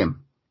to fuck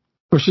him.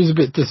 Well, she's a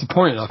bit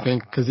disappointed, I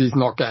think, because he's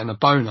not getting a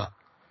boner.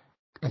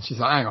 And she's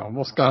like, hang on,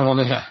 what's going on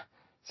here?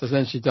 So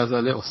then she does a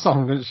little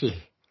song, doesn't she?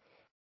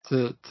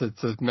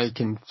 To make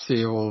him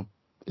see all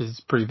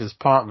his previous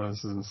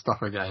partners and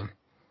stuff again.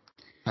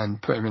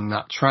 And put him in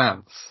that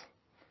trance.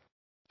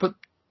 But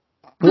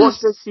what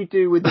does she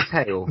do with the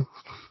tail?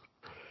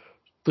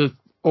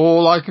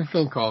 All I can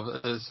think of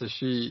is that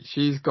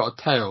she's got a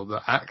tail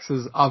that acts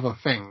as other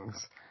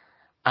things.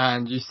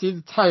 And you see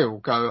the tail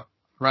go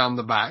round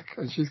the back,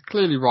 and she's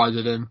clearly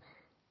riding him,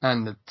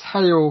 and the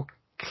tail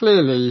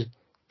clearly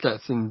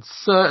gets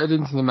inserted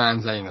into the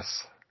man's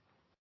anus.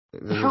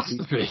 It has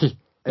to be,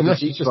 unless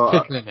she's just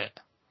tickling it.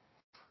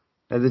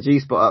 There's a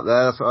G-spot up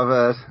there, that's what I've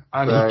heard.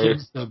 And he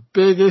gives the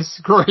biggest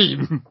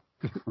scream.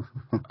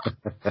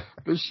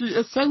 But she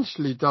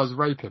essentially does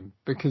rape him,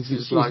 because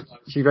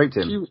she raped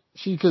him.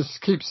 She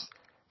just keeps,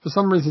 for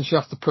some reason she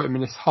has to put him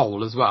in this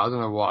hole as well, I don't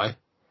know why.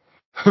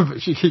 But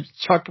she keeps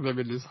chucking him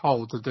in this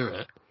hole to do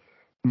it.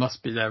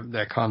 Must be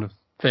their kind of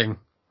thing.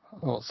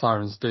 What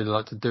sirens do, they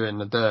like to do it in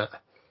the dirt.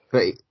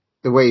 But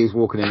the way he was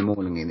walking in the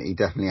morning, he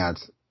definitely had,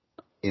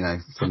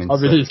 some I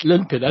mean, he's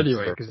limping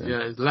anyway, because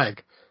his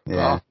leg. Yeah. But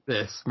after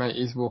this, mate,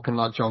 he's walking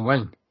like John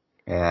Wayne.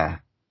 Yeah,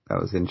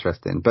 that was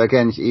interesting. But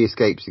again, he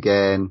escapes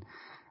again,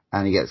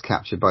 and he gets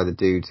captured by the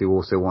dudes who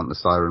also want the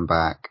siren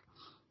back.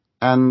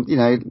 And,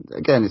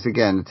 again, it's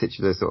a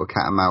titular sort of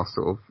cat and mouse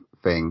sort of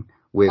thing.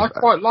 I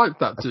quite like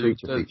that dude,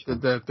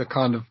 the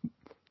kind of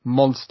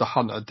monster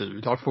hunter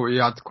dude. I thought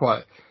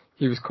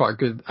he was quite a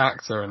good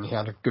actor, and he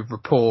had a good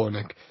rapport,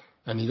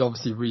 and he'd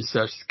obviously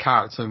researched his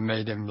character and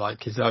made him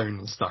like his own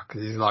and stuff,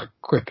 because he's like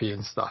quippy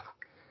and stuff.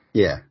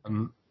 Yeah.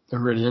 And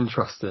really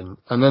interesting.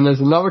 And then there's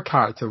another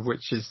character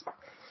which is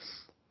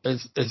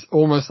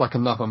almost like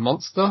another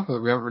monster that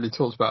we haven't really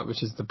talked about,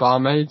 which is the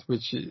barmaid,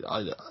 which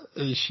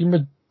is she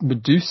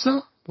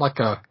Medusa? Like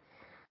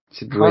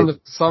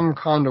some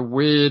kind of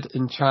weird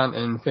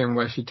enchanting thing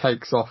where she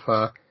takes off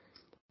her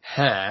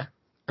hair,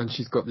 and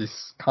she's got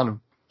these kind of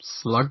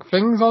slug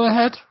things on her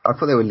head. I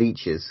thought they were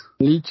leeches.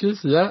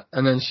 Leeches, yeah.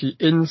 And then she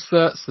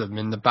inserts them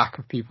in the back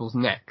of people's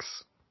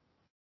necks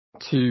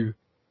to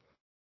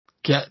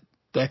get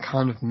their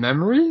kind of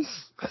memories.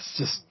 That's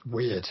just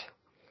weird.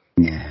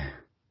 Yeah.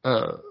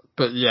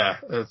 But yeah,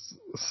 it's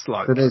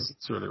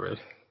really weird.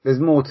 There's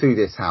more to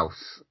this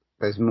house.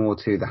 There's more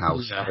to the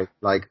house. Yeah.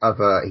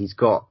 He's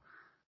got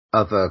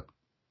other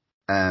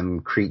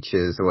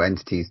creatures or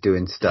entities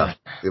doing stuff.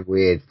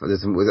 Weird.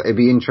 It'd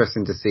be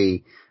interesting to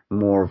see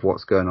more of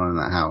what's going on in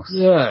that house.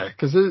 Yeah,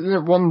 because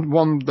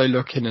one they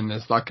look in, and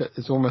there's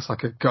it's almost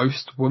like a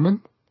ghost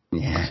woman.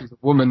 Yeah. She's a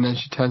woman, then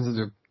she turns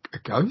into a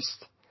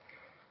ghost.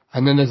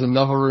 And then there's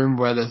another room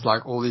where there's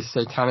like all these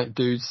satanic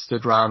dudes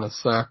stood around in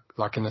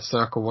a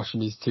circle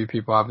watching these two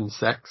people having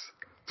sex.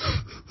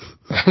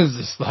 It's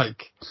just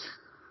like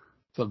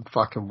some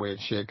fucking weird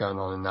shit going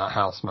on in that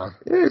house, man.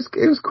 Yeah,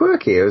 it was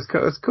quirky. It was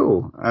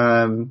cool.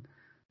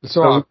 It's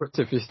alright, I'll put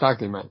it for your stag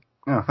do, mate.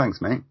 Oh,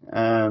 thanks, mate.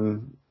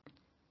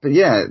 But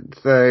yeah,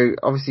 so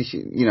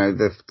obviously,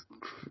 the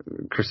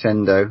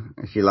crescendo,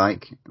 if you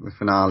like, the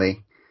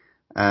finale,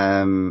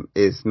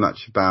 is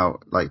much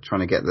about like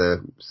trying to get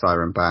the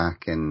siren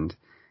back, and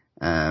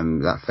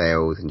that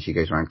fails, and she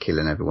goes around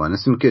killing everyone.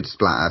 There's some good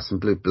splatter, some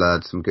blue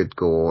blood, some good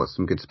gore,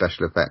 some good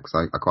special effects.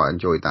 I quite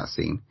enjoyed that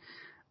scene.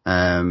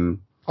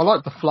 I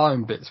like the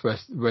flying bits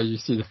where you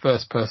see the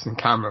first person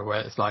camera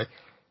where it's like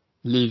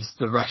leaves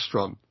the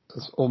restaurant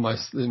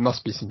it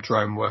must be some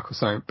drone work or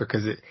something,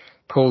 because it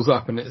pulls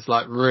up and it's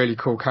like really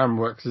cool camera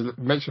work, because it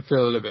makes you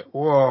feel a little bit,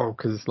 whoa,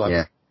 because it's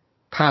like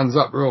pans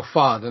up real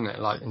far, doesn't it?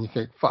 Like, and you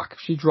think, fuck, if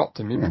she dropped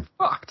him, he'd be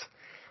fucked.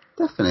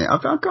 Definitely.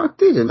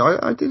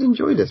 I did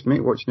enjoy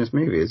watching this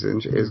movie. It's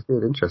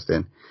good,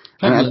 interesting.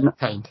 And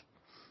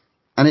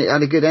it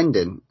had a good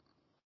ending.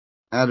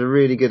 It had a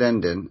really good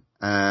ending.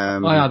 I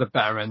had a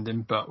better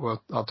ending, but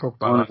I'll talk about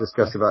that. I want to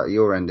discuss about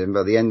your ending,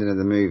 but the ending of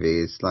the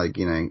movie is like,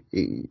 you know,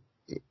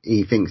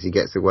 he thinks he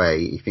gets away.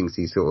 He thinks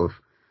he's sort of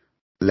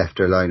left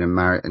her alone and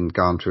married and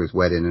gone to his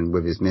wedding and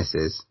with his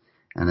missus,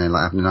 and then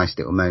like having a nice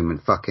little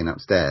moment fucking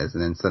upstairs,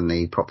 and then suddenly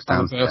he pops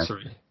downstairs.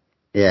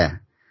 Yeah.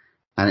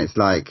 And it's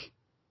like,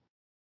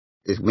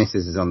 his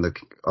missus is on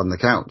the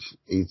couch.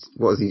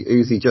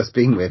 Who's he just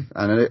been with?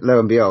 And lo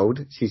and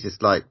behold, she's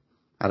just like,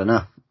 had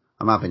enough.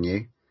 I'm having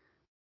you.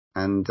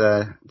 And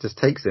just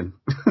takes him.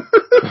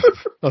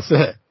 That's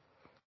it.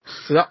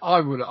 So I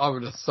would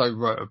have so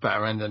wrote a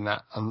better ending than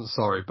that. I'm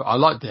sorry, but I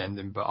liked the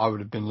ending. But I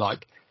would have been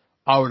like,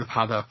 I would have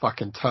had her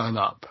fucking turn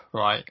up,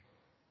 right,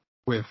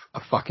 with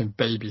a fucking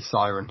baby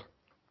siren.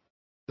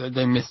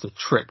 They missed a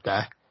trick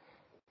there.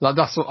 Like,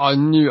 that's what I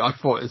knew. I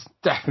thought it's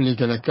definitely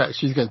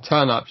she's gonna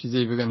turn up. She's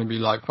either gonna be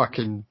like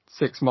fucking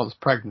 6 months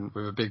pregnant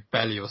with a big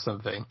belly or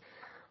something,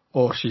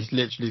 or she's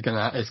literally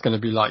it's gonna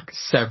be like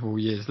several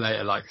years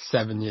later, like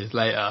 7 years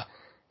later,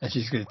 and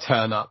she's gonna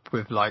turn up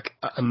with like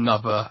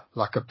another,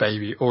 like a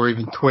baby, or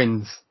even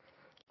twins,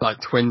 like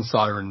twin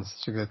sirens.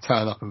 She's gonna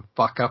turn up and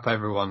fuck up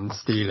everyone and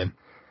steal him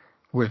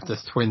with the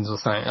twins or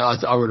something.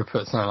 I would have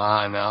put something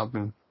like that in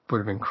there. Would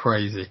have been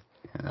crazy.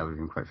 Yeah, that would have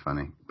been quite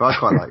funny. But I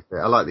quite liked it.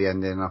 I like the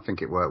ending. I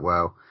think it worked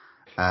well.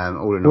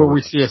 All in all, will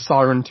we see a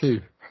Siren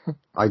 2?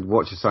 I'd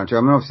watch a Siren 2.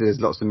 I mean, obviously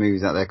there's lots of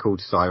movies out there called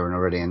Siren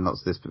already, and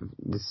lots of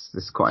this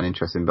is quite an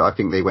interesting, but I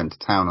think they went to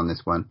town on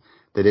this one.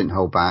 They didn't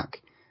hold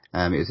back.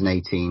 It was an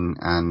 18,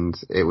 and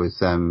it was,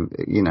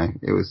 you know,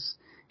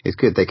 it's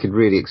good. They could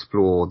really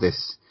explore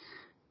this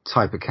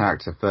type of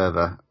character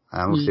further.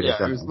 It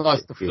was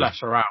nice to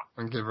flesh her out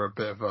and give her a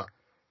bit of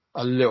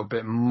a little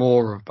bit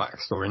more of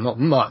backstory. Not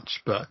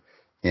much, but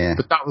yeah.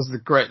 But that was the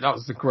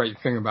great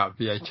thing about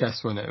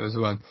VHS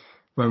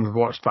when we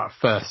watched that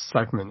first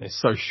segment. It's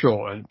so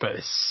short, but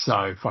it's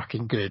so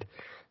fucking good.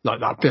 Like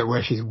that bit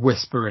where she's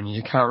whispering and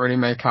you can't really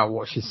make out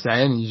what she's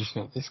saying, and you just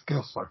think, this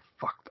girl's so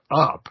fucked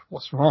up.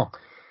 What's wrong?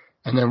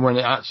 And then when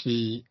it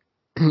actually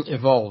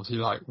evolves,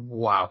 you're like,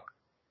 wow,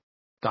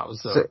 that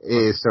was it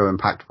is so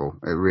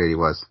impactful. It really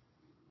was.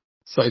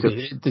 So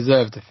it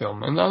deserved the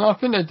film, and I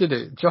think they did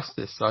it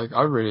justice.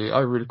 I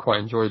really quite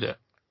enjoyed it,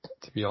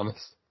 to be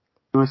honest.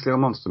 Nice little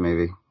monster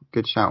movie.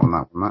 Good shout on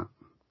that one, Matt.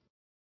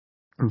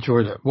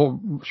 Enjoyed it. What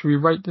should we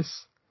rate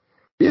this?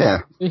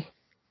 Yeah,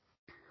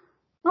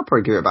 I'll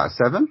probably give it about a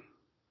 7.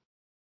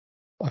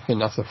 I think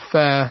that's a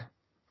fair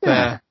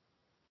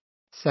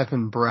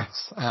 7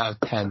 breaths out of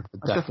 10.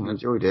 I definitely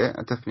enjoyed it.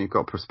 I definitely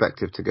got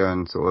perspective to go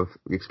and sort of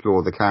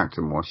explore the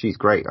character more. She's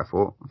great, I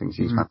thought. I think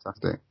she's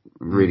fantastic.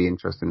 Really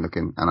interesting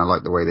looking, and I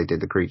like the way they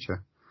did the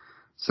creature.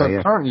 So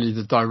apparently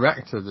the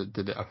director that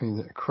did it, I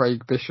think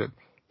Craig Bishop,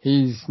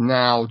 he's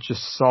now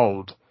just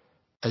sold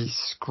a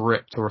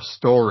script or a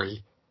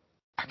story.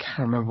 I can't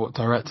remember what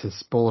director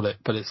bought it,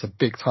 but it's a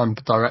big time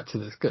director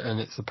that's good,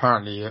 and it's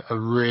apparently a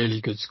really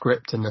good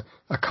script, and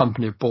a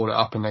company have bought it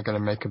up and they're going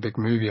to make a big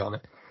movie on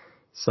it.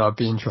 So I'd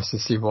be interested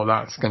to see what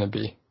that's going to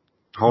be.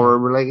 Horror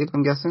related,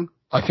 I'm guessing?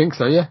 I think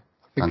so, yeah.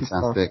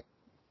 Fantastic.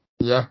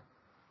 Yeah.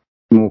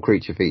 More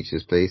creature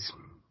features, please.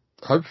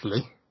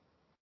 Hopefully.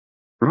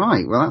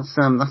 Right, well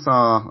that's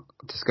our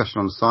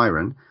discussion on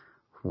Siren.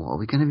 What are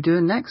we going to be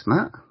doing next,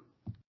 Matt?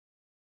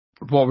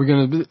 What are we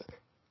going to be?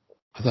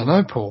 I don't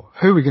know, Paul.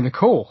 Who are we going to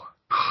call?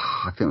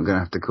 I think we're going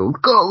to have to call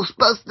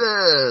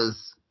Ghostbusters!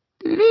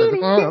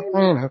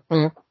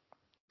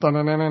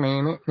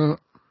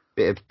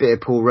 Bit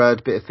of Paul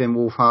Rudd, bit of Finn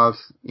Wolfhard,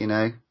 you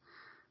know.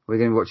 We're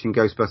going to be watching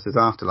Ghostbusters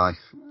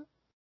Afterlife.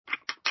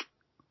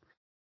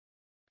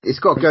 It's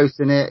got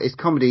ghosts in it. It's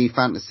comedy,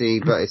 fantasy,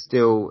 but it's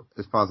still,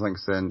 as far as I'm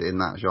concerned, in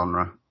that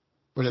genre.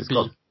 Will it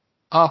be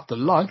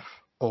Afterlife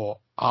or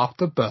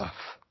Afterbirth?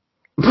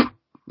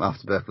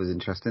 Afterbirth was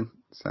interesting.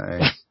 So,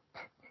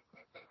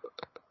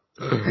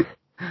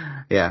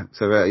 yeah.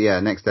 So,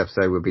 next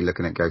episode we'll be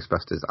looking at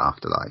Ghostbusters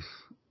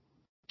Afterlife.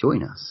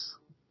 Join us.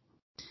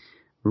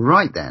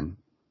 Right then.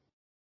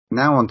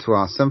 Now on to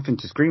our Something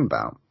to Scream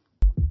About.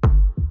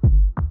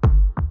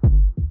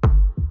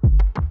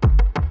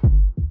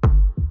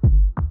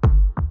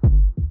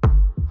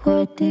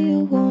 What do you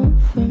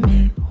want from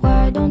me?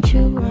 Why don't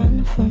you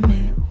run from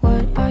me?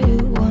 What are you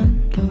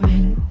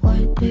wondering?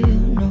 What do you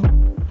know?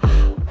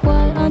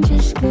 Why aren't you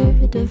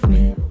scared of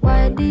me?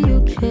 Why do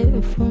you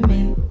care for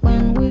me?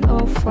 When we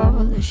all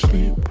fall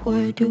asleep,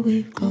 where do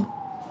we go?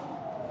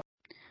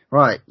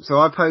 Right, so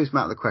I posed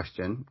Matt the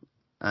question,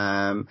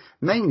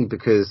 mainly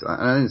because,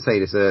 and I didn't say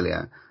this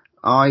earlier,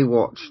 I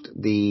watched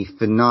the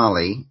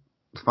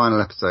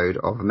final episode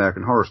of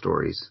American Horror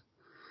Stories,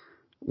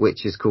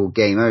 which is called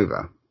Game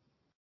Over.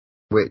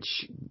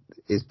 which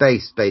is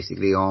based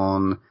basically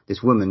on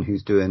this woman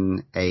who's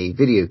doing a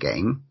video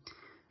game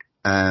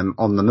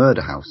on the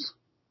murder house.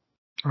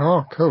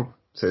 Oh, cool.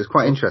 So it was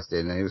quite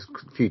interesting. It was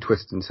a few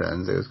twists and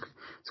turns.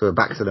 So we're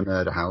back to the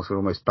murder house. We're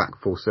almost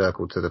back full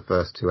circle to the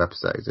first 2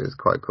 episodes. It was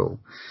quite cool.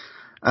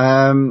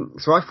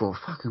 So I thought,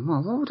 fucking,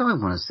 well, what would I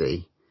want to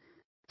see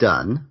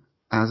done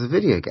as a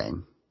video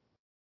game?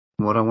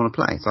 What I want to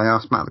play. So I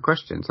asked Matt the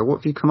question. So what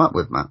have you come up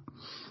with, Matt?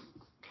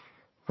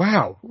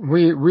 Wow,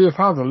 we have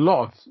had a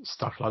lot of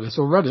stuff like this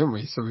already, haven't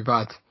we? So we've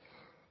had,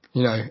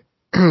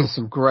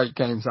 some great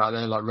games out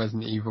there like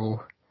Resident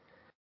Evil.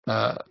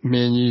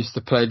 Me and you used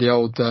to play the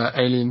old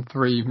Alien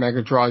 3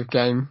 Mega Drive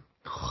game.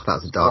 Oh, that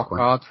was a dark one.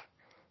 Hard.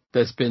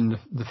 There's been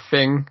The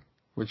Thing,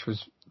 which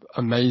was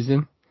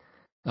amazing.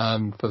 I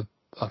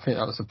think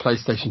that was a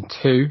PlayStation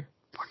 2.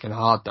 Fucking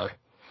hard though.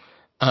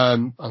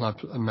 And I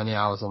put many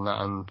hours on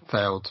that and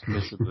failed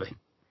miserably.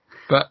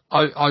 But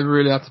I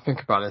really had to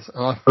think about this.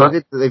 And I thought,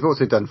 they've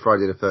also done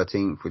Friday the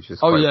 13th, which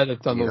is they've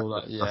done all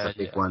that. Yeah, that's a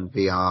big one,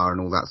 VR and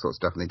all that sort of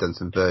stuff. And they've done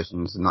some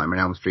versions of Nightmare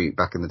on Elm Street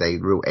back in the day,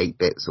 real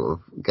 8-bit sort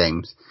of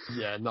games.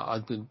 Yeah, no, I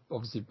did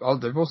obviously. Oh,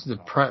 they've also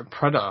done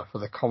Predator for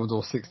the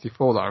Commodore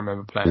 64 that I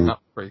remember playing. That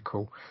was pretty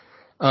cool.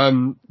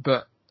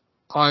 But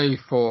I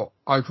thought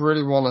I'd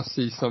really want to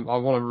see I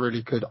want a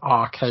really good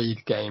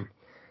arcade game.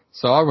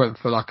 So I went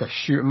for like a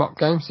shoot 'em up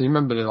game. So you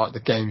remember the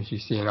games you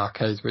see in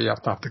arcades where you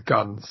have to have the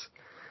guns.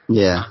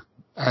 Yeah.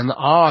 And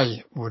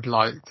I would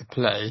like to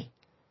play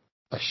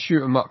a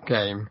shoot 'em up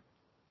game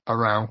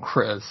around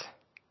critters.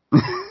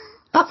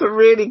 That's a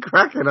really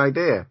cracking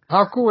idea.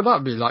 How cool would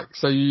that be? Like,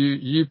 so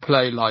you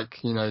play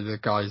the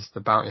guys,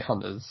 the bounty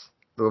hunters.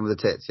 The one with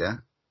the tits, yeah?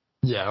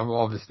 Yeah, well,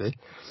 obviously.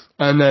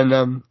 And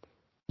then,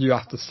 you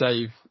have to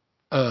save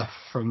Earth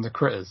from the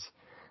critters.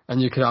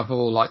 And you could have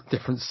all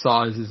different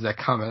sizes, they're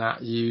coming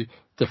at you,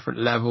 different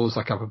levels,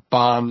 like have a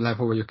barn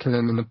level where you're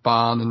killing in the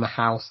barn and the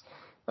house.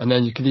 And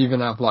then you could even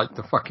have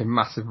the fucking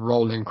massive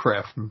rolling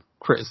critter from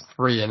Critters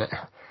 3 in it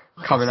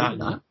coming at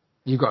you.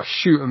 You've got to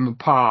shoot them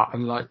apart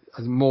and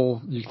as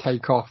more you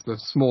take off, the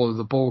smaller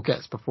the ball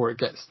gets before it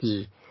gets to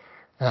you.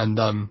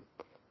 And,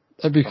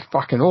 it'd be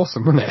fucking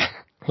awesome, wouldn't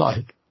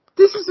it?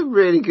 This is a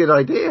really good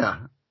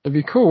idea. It'd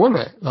be cool,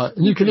 wouldn't it?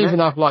 And you could even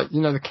have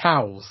the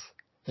cows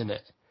in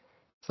it.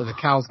 So the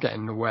cows get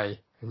in the way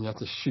and you have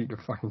to shoot the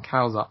fucking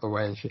cows out the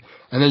way and shit.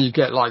 And then you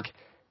get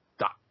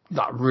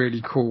that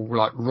really cool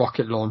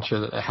rocket launcher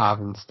that they have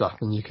and stuff,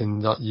 and you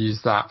can use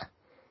that.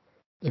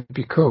 It'd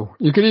be cool.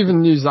 You could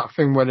even use that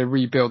thing where they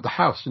rebuild the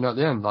house, at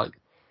the end,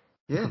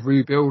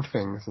 rebuild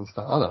things and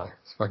stuff. I don't know,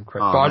 it's fucking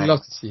crazy. But I'd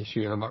love to see a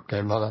shoot 'em up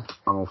game like that.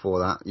 I'm all for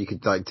that. You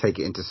could take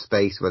it into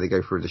space where they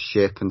go through the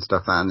ship and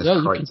stuff, and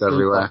there's crits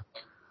everywhere.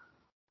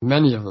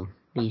 Many of them.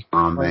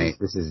 Oh mate,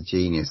 this is a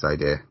genius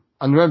idea.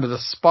 And remember, the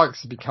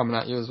spikes would be coming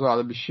at you as well.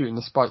 They'd be shooting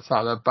the spikes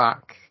out of their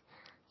back.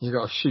 You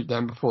got to shoot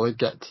them before they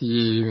get to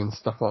you and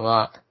stuff like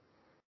that.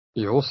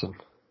 Be awesome.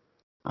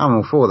 I'm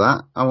all for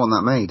that. I want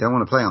that made. I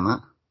want to play on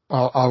that.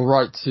 I'll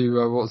write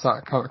to what was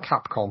that?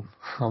 Capcom.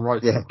 I'll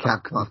write. Yeah,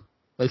 Capcom.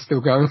 They still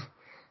going?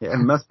 Yeah, it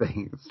must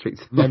be.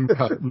 Streets.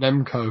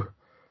 Nemco.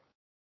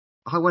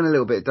 I went a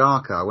little bit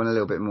darker. I went a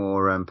little bit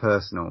more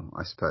personal,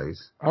 I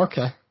suppose.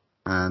 Okay.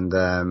 And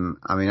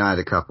I had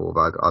a couple,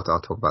 but I'll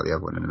talk about the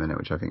other one in a minute,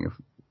 which I think you'll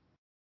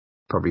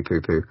probably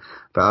poo-poo.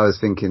 But I was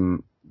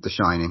thinking The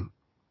Shining.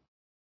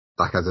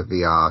 As a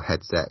VR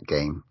headset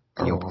game,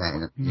 and you're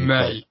playing it.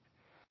 Mate,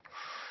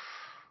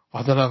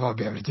 I don't know if I'll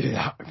be able to do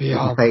that.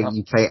 VR.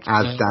 You play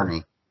as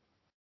Danny.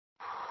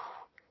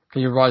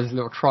 Can you ride his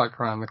little trike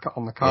around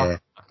on the car? Yeah.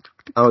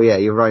 Oh yeah,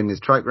 you're riding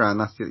his trike around.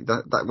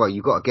 Well,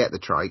 you've got to get the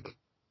trike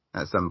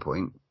at some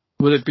point.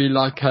 Would it be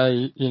like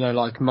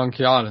like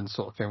Monkey Island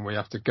sort of thing where you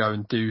have to go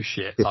and do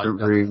shit?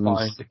 Different rooms.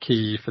 Find the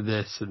key for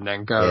this and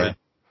then go in.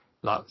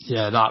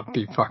 That'd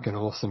be fucking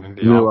awesome in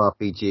VR. New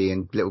RPG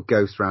and little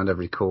ghosts around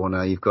every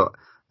corner. You've got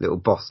little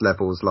boss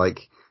levels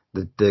like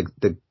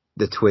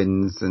the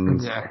twins and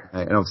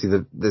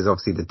obviously there's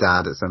obviously the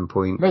dad at some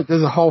point. Mate,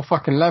 there's a whole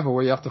fucking level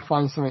where you have to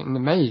find something in the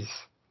maze.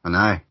 I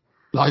know.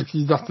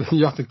 You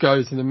have to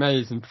go to the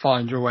maze and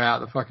find your way out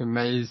the fucking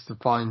maze to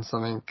find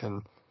something,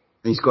 and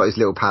he's got his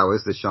little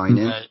powers, the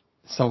Shining. Mate,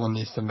 someone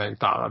needs to make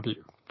that. That'd be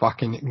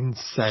fucking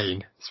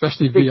insane,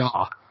 especially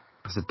VR.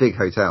 It's a big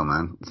hotel,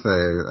 man.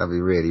 So that'd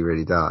be really,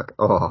 really dark.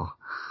 Oh,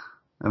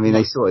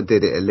 they sort of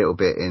did it a little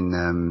bit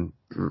in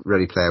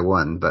Ready Player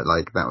One, but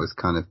that was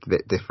kind of a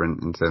bit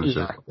different in terms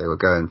of what they were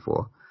going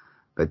for.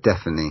 But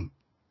definitely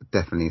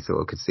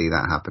sort of could see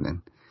that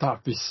happening.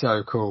 That'd be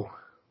so cool.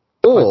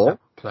 Or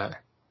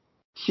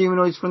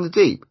Humanoids from the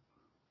Deep.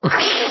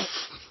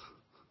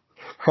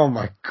 Oh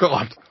my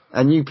god!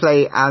 And you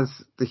play as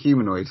the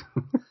humanoid.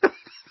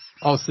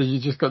 Oh, so you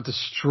just got to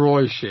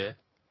destroy shit.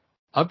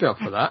 I'd be up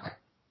for that.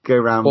 Go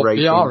around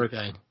raping. VR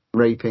again?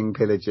 Raping,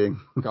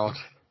 pillaging. God.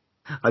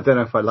 I don't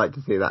know if I'd like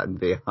to see that in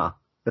VR.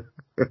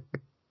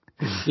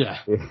 Yeah.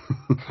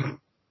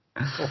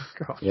 Oh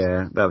god.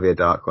 Yeah, that'd be a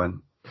dark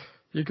one.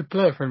 You could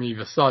play it from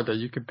either side though.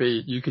 You could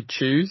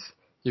choose.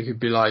 You could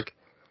be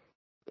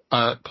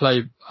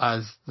play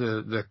as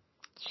the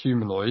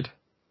humanoid,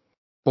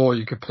 or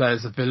you could play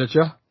as a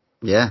villager.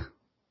 Yeah.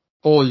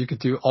 Or you could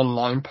do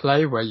online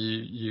play where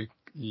you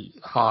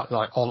half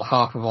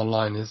of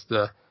online is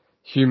the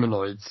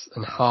humanoids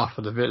and half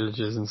of the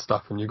villagers and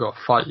stuff, and you got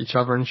to fight each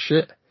other and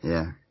shit.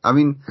 Yeah. I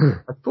mean,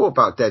 I thought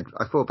about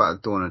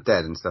Dawn of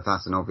Dead and stuff.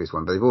 That's an obvious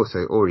one, but they've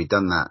also already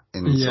done that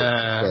in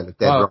the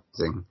Dead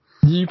Rising.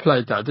 You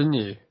played that, didn't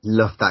you?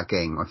 Loved that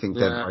game. I think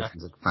Dead Rising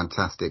is a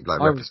fantastic. I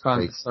always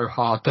found it so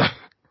hard though.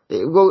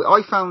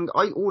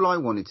 All I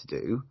wanted to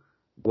do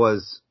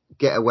was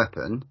get a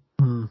weapon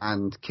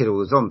and kill all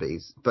the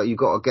zombies, but you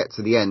got to get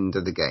to the end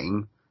of the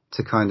game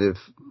to kind of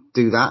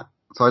do that.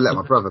 So I let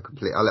my brother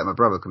complete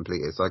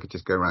it, so I could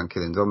just go around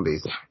killing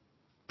zombies.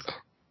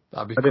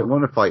 That'd be I didn't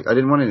want to fight. I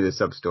didn't want any of the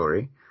sub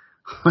story.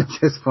 I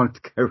just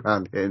wanted to go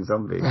around hitting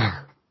zombies.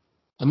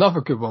 Another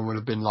good one would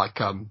have been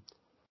like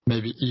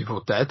maybe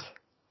Evil Dead.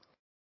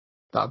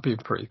 That'd be a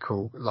pretty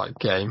cool like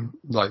game.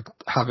 Like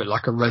have it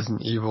like a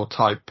Resident Evil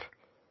type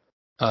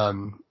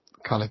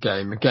kind of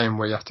game. A game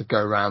where you have to go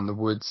around the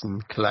woods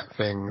and collect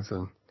things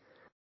and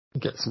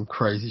get some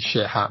crazy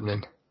shit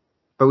happening.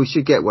 But we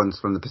should get ones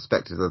from the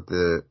perspective of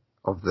the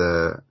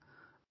the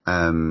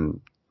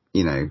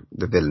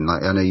villain.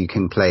 Like, I know you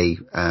can play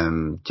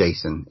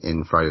Jason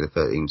in Friday the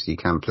 13th, so you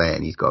can play it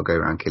and he's got to go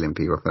around killing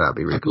people. I think that'd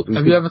be really cool.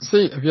 Have you ever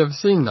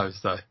seen those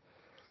though?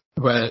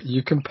 Where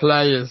you can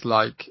play as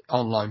like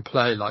online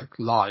play, like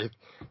live,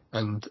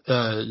 and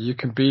you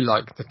can be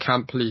like the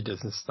camp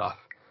leaders and stuff,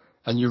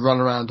 and you run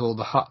around all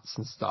the huts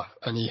and stuff,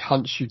 and he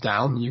hunts you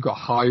down, and you got to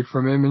hide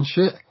from him and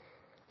shit.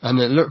 And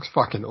it looks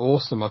fucking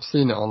awesome. I've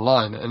seen it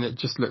online, and it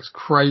just looks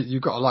crazy. You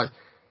got to like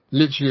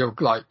literally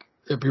like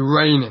it'll be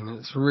raining, and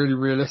it's really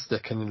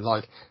realistic, and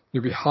like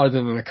you'll be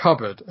hiding in a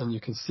cupboard, and you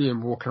can see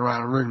him walking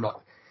around a room like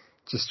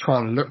just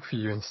trying to look for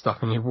you and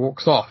stuff, and he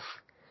walks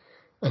off,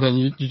 and then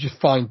you just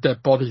find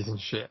dead bodies and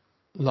shit.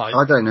 Like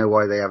I don't know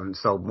why they haven't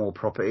sold more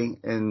property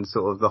in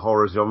sort of the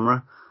horror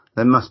genre.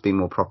 There must be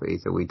more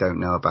properties that we don't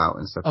know about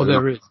and stuff. Oh,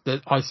 there is.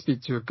 I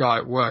speak to a guy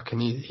at work,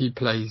 and he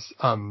plays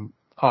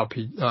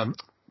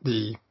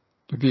the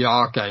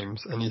VR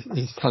games, and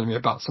he's telling me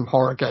about some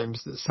horror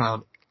games that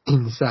sound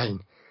insane.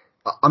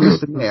 I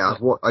must admit,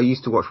 I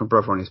used to watch my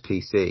brother on his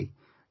PC,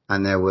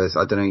 and there was,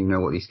 I don't even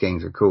know what these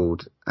games are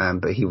called,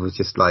 but he was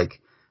just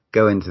like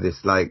go into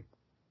this like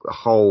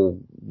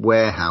whole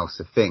warehouse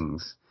of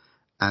things,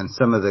 and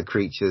some of the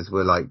creatures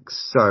were like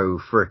so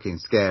freaking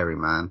scary,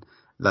 man.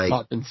 Like might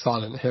have been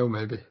Silent Hill,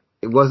 maybe.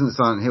 It wasn't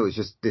Silent Hill, it was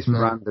just this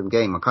random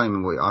game. I can't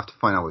remember I have to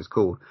find out what it's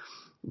called.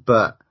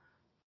 But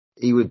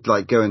he would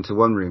like go into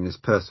one room, this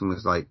person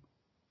was like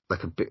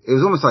a bit, it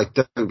was almost like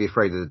Don't Be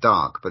Afraid of the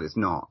Dark, but it's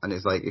not. And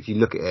it's like, if you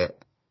look at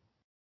it,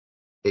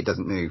 it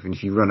doesn't move. And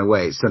if you run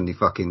away, it suddenly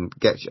fucking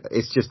gets you.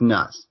 It's just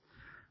nuts.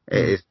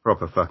 It is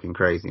proper fucking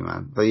crazy,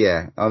 man. But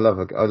yeah, I love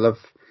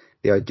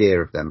the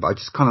idea of them, but I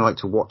just kind of like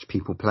to watch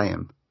people play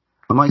them.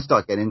 I might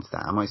start getting into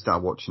that. I might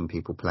start watching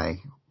people play.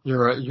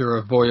 You're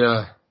a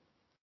voyeur.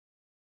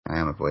 I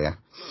am a voyeur.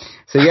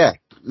 So yeah,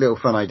 little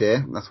fun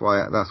idea. That's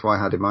why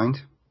I had in mind.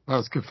 That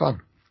was good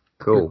fun.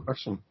 Cool. Good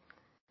question.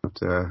 Have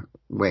to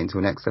wait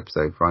until next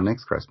episode for our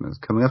next Christmas.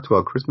 Coming up to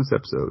our Christmas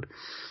episode.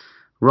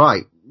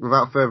 Right,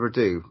 without further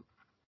ado,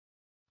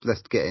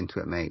 let's get into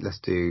it, mate. Let's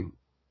do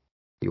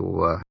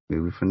your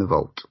movie from the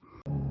vault.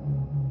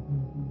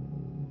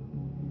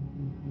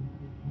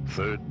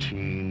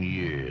 13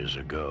 years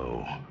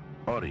ago,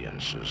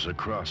 audiences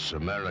across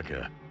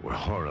America were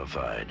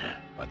horrified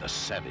by the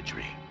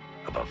savagery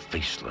of a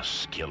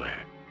faceless killer.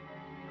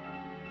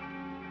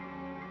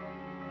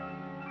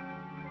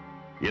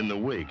 In the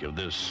wake of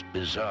this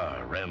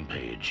bizarre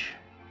rampage,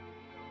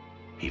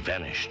 he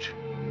vanished.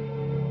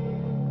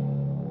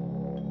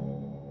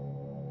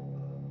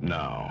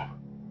 Now,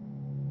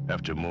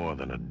 after more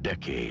than a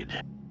decade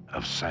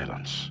of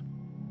silence,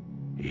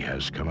 he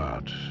has come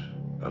out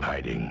of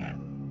hiding.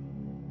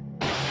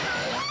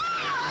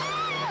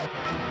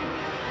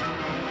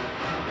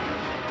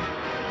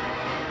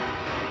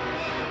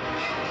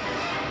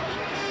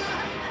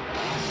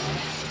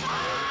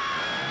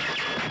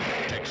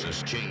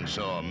 Texas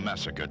Chainsaw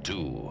Massacre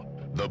 2,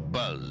 The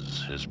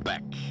Buzz is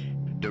back,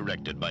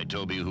 directed by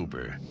Tobe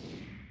Hooper.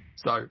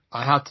 So,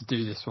 I had to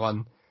do this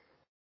one.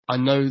 I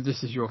know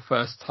this is your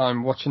first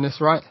time watching this,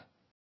 right?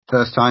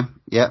 First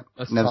time, yep.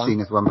 First Never time. seen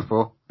this one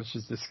before. This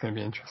is going to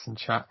be an interesting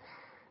chat.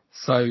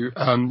 So,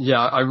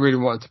 yeah, I really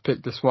wanted to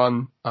pick this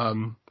one.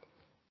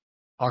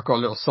 I've got a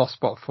little soft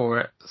spot for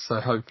it, so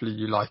hopefully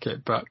you like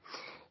it. But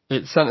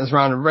it centers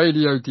around a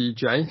radio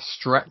DJ,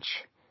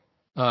 Stretch.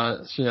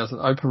 She has an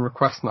open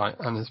request night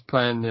and is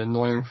playing the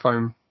annoying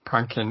phone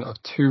pranking of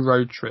two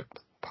road trip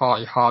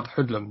party hard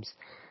hoodlums.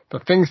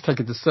 But things take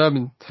a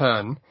disturbing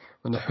turn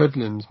when the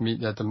hoodlums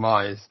meet their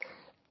demise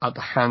at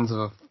the hands of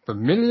a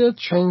familiar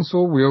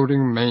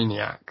chainsaw-wielding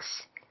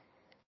maniacs.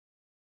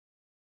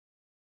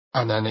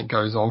 And then it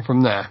goes on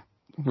from there,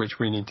 which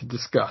we need to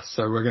discuss.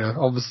 So we're going to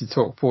obviously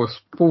talk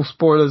full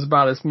spoilers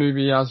about this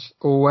movie as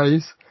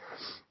always.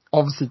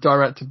 Obviously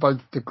directed by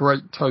the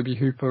great Tobe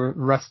Hooper,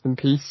 rest in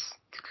peace.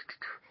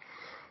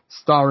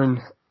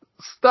 Starring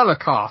stellar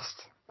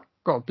cast.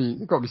 got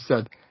to be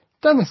said.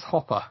 Dennis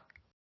Hopper.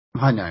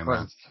 I know,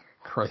 man.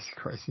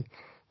 Crazy.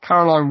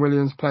 Caroline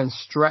Williams playing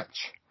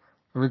Stretch.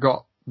 And we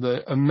got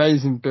the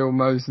amazing Bill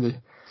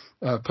Moseley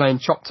playing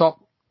Chop Top.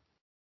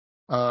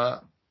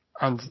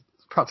 And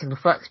practical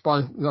effects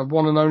by the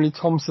one and only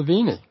Tom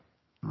Savini.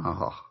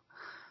 Oh.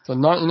 So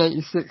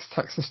 1986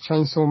 Texas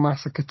Chainsaw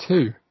Massacre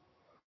 2.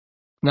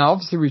 Now,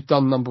 obviously, we've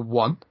done number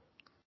 1.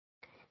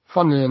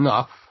 Funnily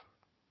enough,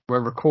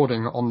 we're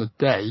recording on the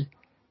day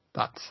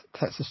that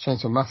Texas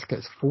Chainsaw Massacre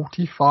is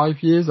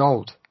 45 years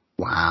old.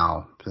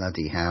 Wow,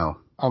 bloody hell.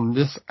 On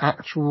this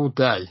actual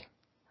day.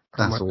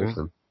 That's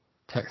awesome.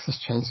 Texas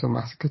Chainsaw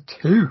Massacre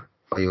 2.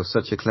 Oh, you're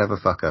such a clever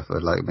fucker for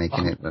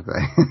making it.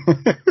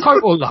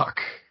 Total luck.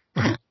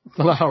 I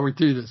don't know how we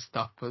do this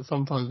stuff, but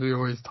sometimes we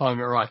always time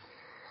it right.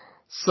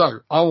 So,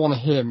 I want to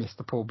hear,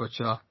 Mr. Paul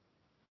Butcher,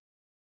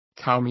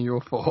 tell me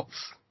your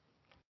thoughts.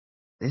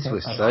 This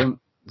was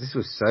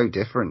so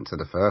different to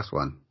the first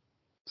one.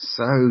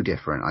 So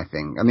different, I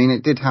think. I mean,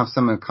 it did have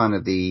some of kind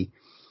of it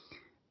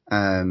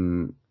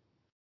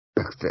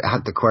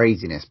had the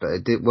craziness,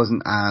 but it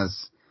wasn't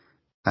as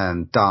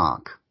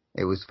dark.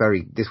 It was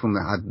this one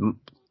that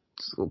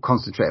had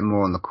concentrated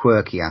more on the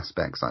quirky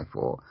aspects, I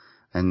thought,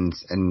 and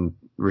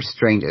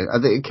restrained it. I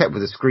think it kept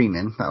with the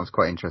screaming. That was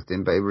quite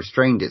interesting, but it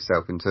restrained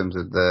itself in terms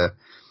of the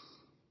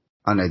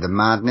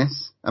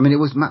madness. I mean,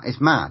 it's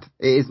mad.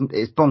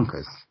 It's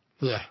bonkers.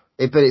 Yeah.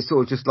 But it's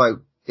sort of just like,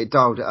 it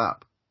dialed it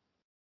up,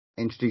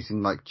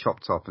 introducing like Chop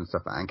Top and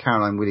stuff like that. And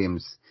Caroline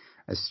Williams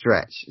as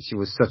Stretch, she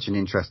was such an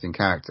interesting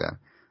character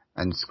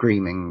and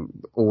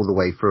screaming all the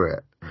way through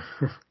it.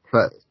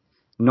 But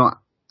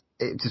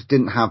it just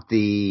didn't have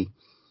the,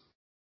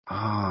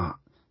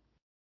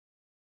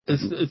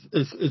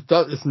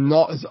 It's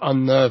not as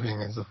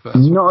unnerving as the first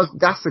one.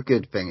 That's a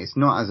good thing. It's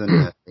not as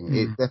unnerving.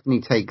 It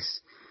definitely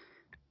takes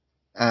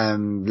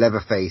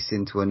Leatherface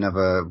into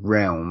another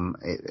realm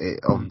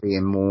of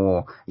being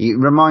more. It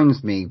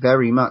reminds me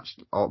very much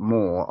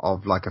more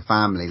of like a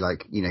family.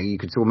 Like, you know, you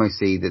could almost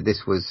see that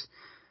this was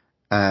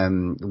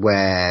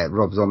where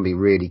Rob Zombie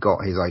really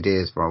got his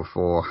ideas from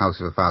for House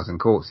of a Thousand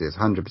Corpses,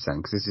 100%,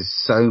 because this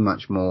is so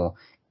much more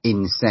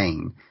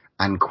insane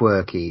and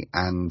quirky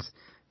and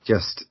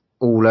just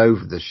all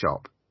over the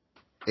shop.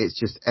 It's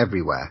just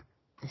everywhere.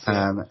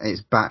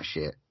 It's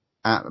batshit.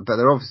 But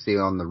they're obviously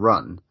on the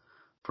run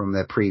from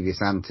their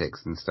previous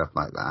antics and stuff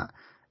like that,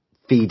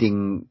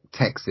 feeding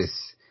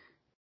Texas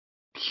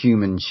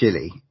human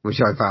chili,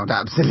 which I found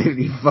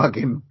absolutely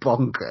fucking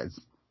bonkers.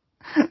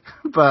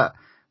 But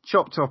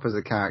Chop Top as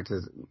a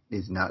character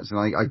is nuts, and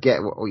I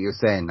get what you're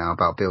saying now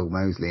about Bill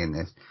Moseley in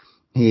this.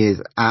 He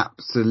is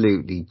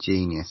absolutely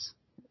genius.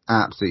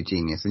 Absolute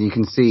genius. And you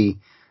can see,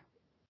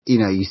 you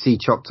know, you see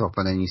Chop Top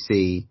and then you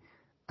see,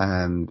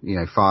 you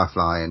know,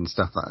 Firefly and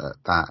stuff like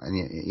that,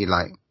 and you're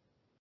like,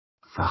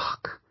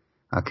 fuck.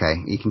 Okay,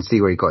 you can see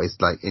where he got his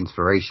like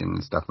inspiration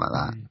and stuff like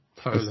that.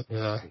 Totally,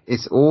 yeah.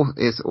 It's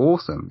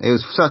awesome. It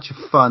was such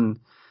a fun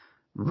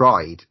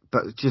ride,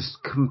 but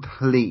just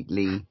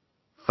completely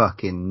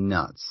fucking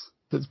nuts.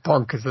 It's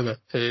bonkers, isn't it?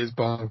 It is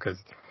bonkers.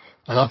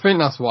 And I think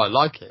that's why I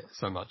like it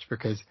so much,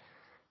 because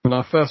when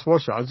I first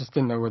watched it, I just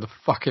didn't know where the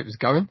fuck it was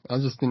going.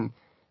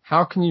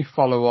 How can you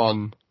follow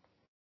on?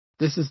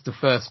 This is the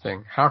first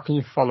thing. How can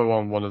you follow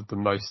on one of the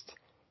most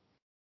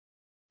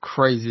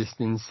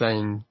craziest,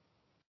 insane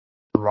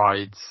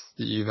rides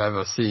that you've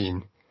ever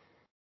seen,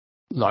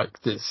 like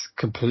this,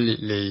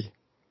 completely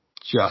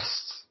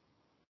just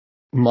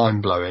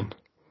mind-blowing,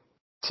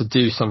 to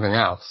do something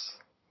else?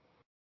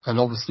 And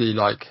obviously,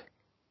 like,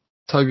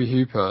 Tobe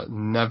Hooper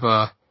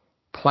never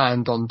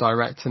planned on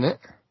directing it,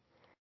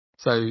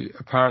 so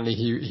apparently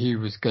he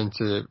was going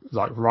to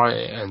like write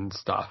it and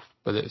stuff,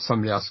 but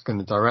somebody else was going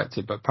to direct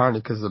it. But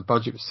apparently, because the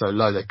budget was so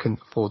low, they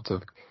couldn't afford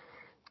to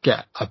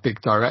get a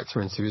big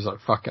director in, so he was like,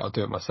 fuck it, I'll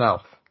do it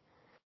myself.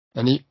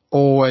 And he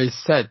always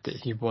said that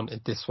he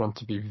wanted this one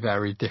to be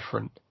very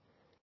different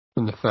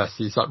from the first.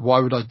 He's like, why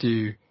would I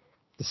do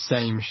the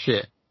same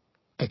shit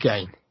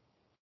again?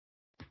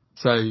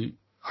 So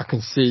I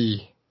can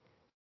see,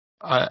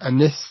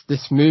 and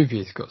this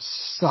movie has got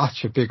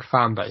such a big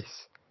fan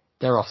base.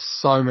 There are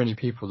so many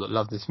people that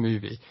love this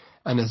movie,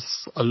 and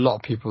there's a lot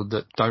of people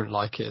that don't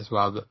like it as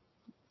well, that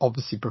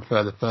obviously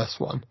prefer the first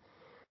one.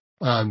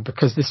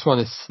 Because this one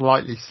is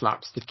slightly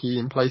slapsticky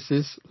in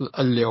places,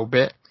 a little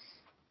bit.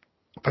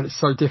 But it's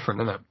so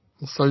different, isn't it?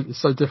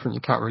 It's so different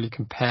you can't really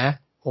compare,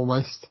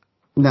 almost.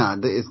 No,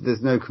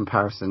 there's no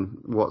comparison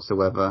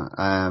whatsoever,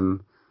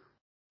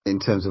 in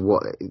terms of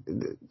what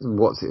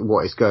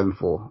it's going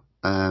for.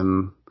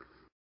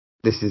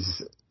 This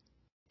is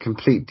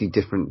completely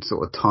different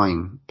sort of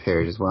time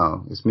period as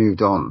well. It's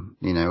moved on,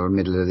 you know, we're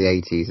middle of the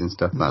 80s and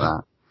stuff like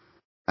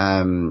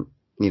that.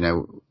 You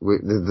know,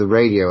 the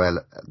radio,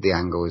 the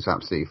angle is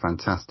absolutely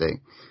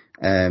fantastic.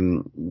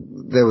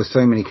 There were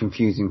so many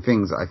confusing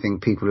things that I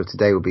think people of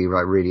today will be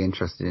like really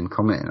interested in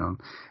commenting on.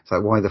 It's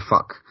like, why the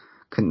fuck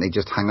couldn't they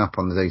just hang up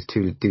on those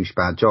two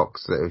douchebag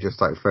jocks that were just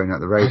like throwing out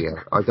the radio?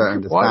 I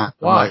don't understand.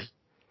 Why? Like,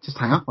 just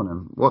hang up on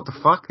them. What the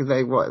fuck are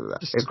they?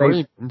 What? Just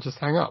scream and just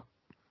hang up.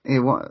 Yeah,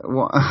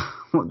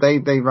 what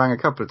they rang a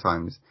couple of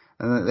times,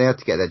 and they had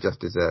to get their just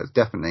desserts,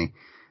 definitely.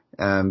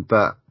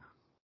 But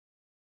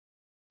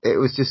it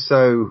was just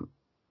so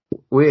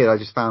weird. I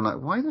just found,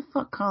 like, why the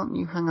fuck can't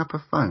you hang up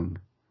a phone?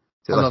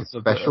 Is it like a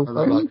special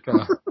phone?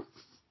 Like,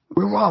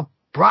 we want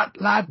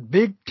brat lad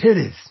big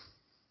titties.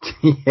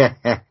 Yeah.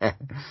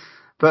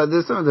 But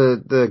some of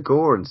the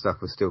gore and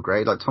stuff was still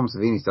great. Like, Tom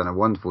Savini's done a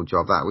wonderful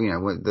job. That, you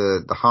know, with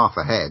the half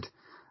a head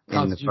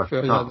in the you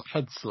feel car. the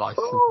head slice?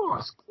 Oh,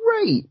 it's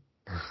great.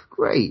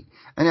 Great.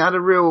 And it had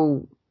a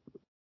real,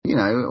 you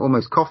know,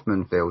 almost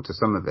Kaufman feel to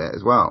some of it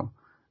as well.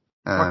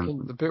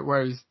 The bit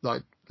where he's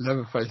like,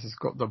 Leatherface has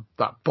got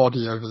that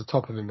body over the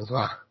top of him as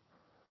well.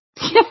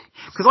 Yeah,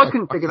 because I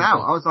couldn't figure it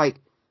out. I was like,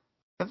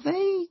 have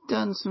they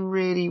done some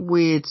really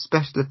weird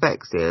special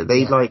effects here?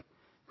 They like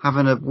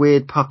having a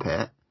weird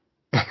puppet,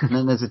 and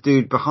then there's a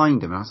dude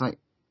behind him. And I was like,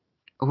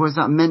 or is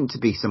that meant to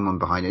be someone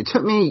behind it? It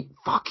took me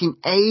fucking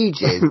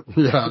ages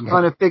to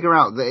kind of figure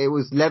out that it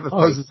was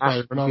Leatherface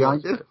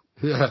behind it.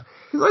 Yeah.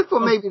 Because I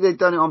thought maybe they'd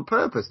done it on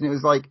purpose, and it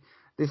was like,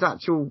 this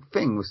actual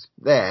thing was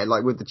there,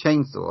 like with the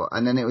chainsaw,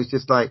 and then it was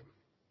just like,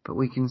 but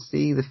we can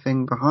see the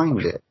thing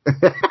behind it.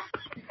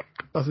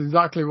 That's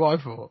exactly what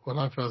I thought when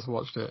I first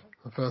watched it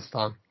the first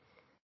time.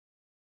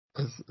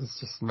 It's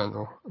just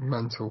mental.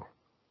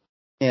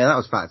 Yeah, that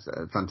was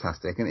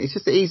fantastic, and it's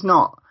just that he's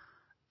not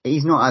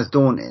as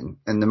daunting,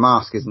 and the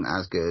mask isn't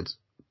as good,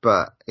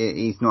 but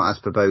he's not as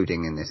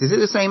foreboding in this. Is it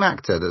the same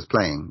actor that's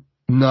playing?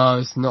 No,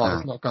 it's not. No.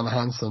 It's not Gunnar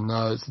Hansen.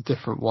 No, it's a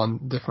different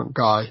one, different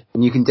guy.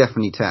 And you can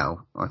definitely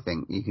tell. I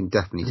think you can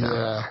definitely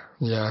tell.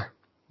 Yeah.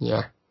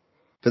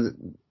 But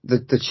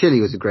the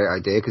chili was a great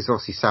idea, because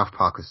obviously South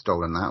Park has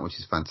stolen that, which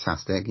is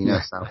fantastic. You know,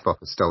 if South Park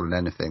has stolen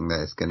anything, then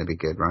it's going to be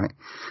good, right?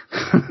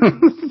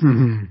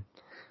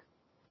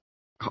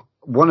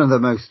 One of the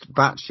most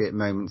batshit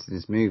moments in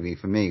this movie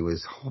for me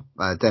was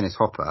Dennis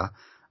Hopper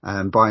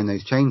buying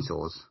those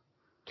chainsaws.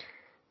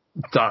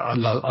 I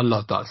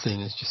love that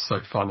scene. It's just so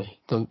funny.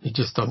 He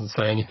just doesn't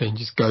say anything.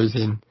 Just goes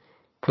in,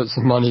 puts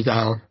some money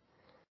down.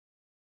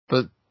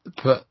 But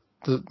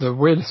the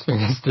weirdest thing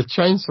is the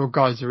chainsaw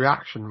guy's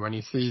reaction when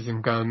he sees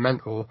him going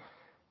mental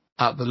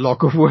at the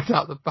log of wood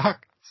out the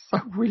back. It's so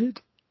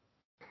weird.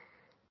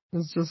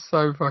 It's just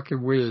so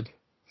fucking weird.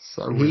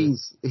 So weird.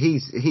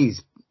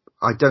 He's.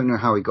 I don't know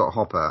how he got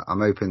Hopper.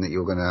 I'm hoping that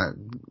you're going to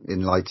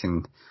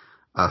enlighten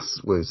us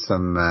with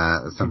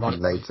something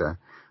later.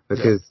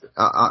 Because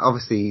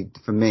obviously,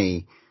 for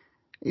me,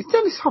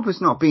 Dennis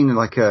Hopper's not been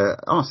like I'm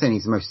not saying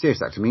he's the most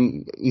serious actor. I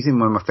mean, he's in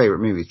one of my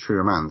favourite movies, True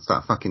Romance.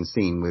 That fucking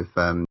scene with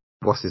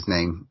what's his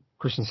name?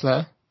 Christian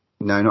Slater?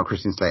 No, not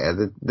Christian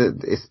Slater.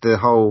 It's the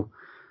whole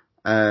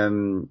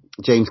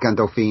James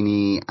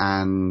Gandolfini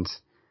and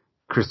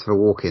Christopher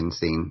Walken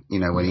scene. You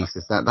know, when he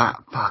says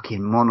that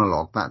fucking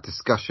monologue, that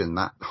discussion,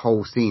 that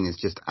whole scene is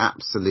just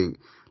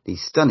absolutely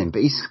stunning.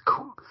 But he's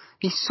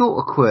sort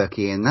of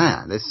quirky in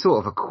there. There's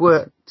sort of a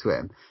quirk to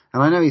him.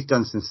 And I know he's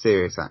done some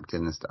serious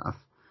acting and stuff,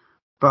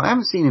 but I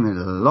haven't seen him in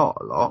a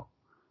lot.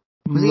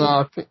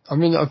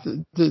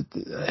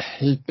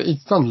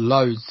 He's done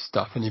loads of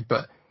stuff,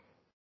 but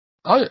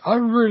I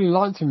really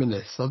liked him in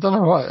this. I don't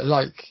know why.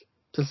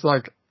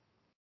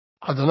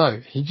 I don't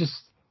know.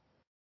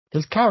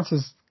 His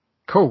character's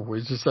cool.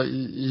 He's just like,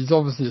 he's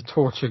obviously a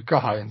tortured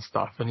guy and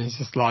stuff, and he's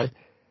just like,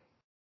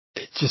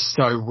 it's just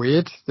so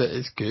weird that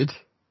it's good.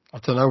 I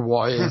don't know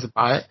what it is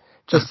about it.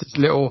 Just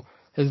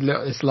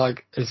it's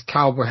like his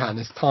cowboy hat and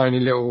his tiny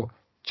little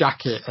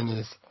jacket and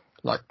his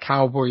like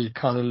cowboy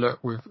kind of look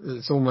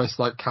it's almost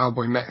like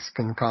cowboy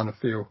Mexican kind of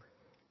feel.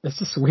 It's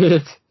just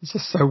weird. It's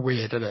just so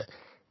weird, isn't it?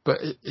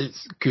 But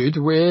it's good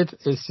weird.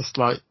 It's just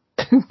like,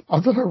 I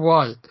don't know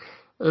why.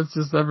 It's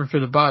just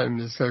everything about him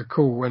is so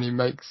cool when he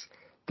makes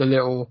the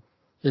little,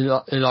 he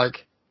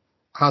like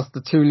has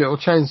the two little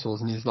chainsaws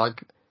and he's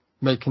like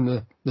making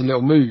the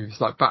little moves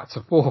like back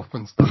to forth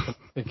and stuff. And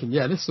thinking,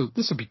 this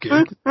will be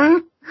good.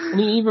 And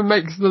he even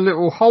makes the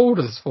little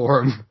holders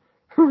for him,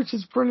 which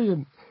is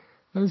brilliant.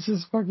 It's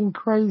just fucking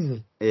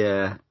crazy.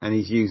 Yeah, and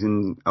he's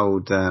using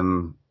old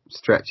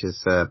Stretch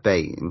as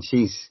bait, and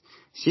she's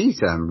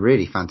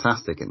really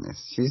fantastic in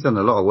this. She's done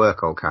a lot of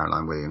work, old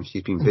Caroline Williams.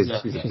 She's been busy.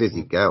 She's a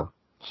busy girl.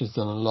 She's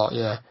done a lot,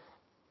 yeah.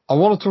 I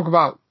want to talk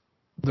about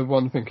the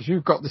one thing, because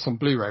you've got this on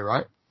Blu-ray,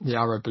 right? The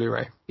Arrow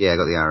Blu-ray. Yeah, I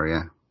got the Arrow,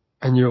 yeah.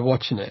 And you were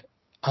watching it.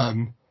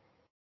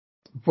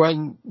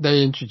 When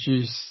they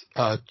introduce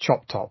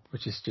Chop Top,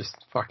 which is just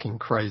fucking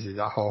crazy,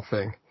 that whole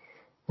thing,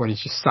 when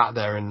he's just sat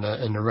there in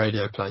the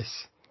radio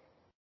place.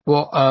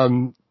 What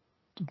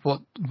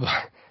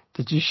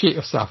did you shit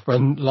yourself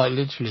when, like,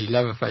 literally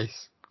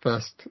Leatherface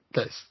first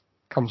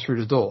comes through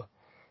the door?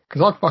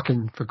 Because I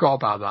fucking forgot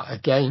about that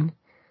again,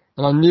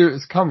 and I knew it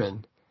was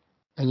coming.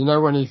 And you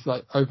know when he's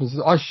like opens,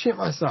 I shit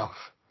myself.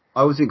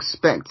 I was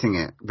expecting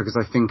it because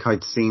I think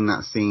I'd seen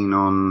that scene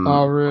on.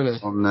 Oh really?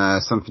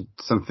 On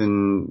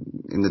something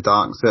in the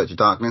dark, Search of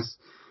Darkness.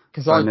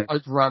 Because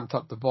I'd ramped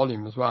up the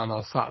volume as well, and I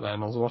was sat there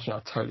and I was watching it.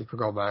 I totally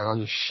forgot about it, and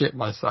I just shit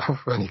myself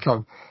when he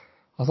come.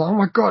 I was like, oh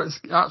my god,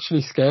 it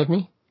actually scared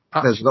me.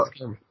 There's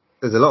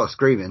a lot of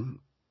screaming.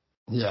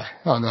 Yeah,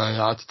 I know.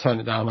 I had to turn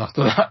it down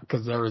after that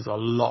because there is a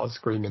lot of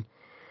screaming.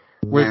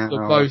 With the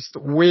Now- most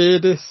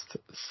weirdest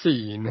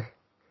scene,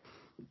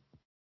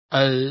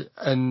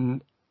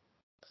 and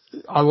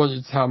I want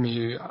you to tell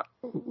me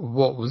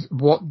what's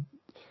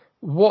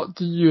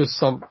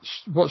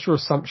your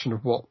assumption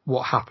of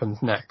what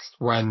happens next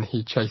when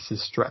he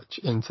chases Stretch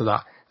into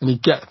that, and he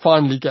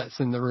finally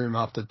gets in the room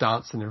after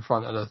dancing in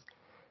front of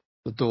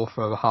the door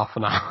for over half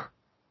an hour.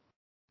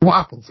 What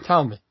happens?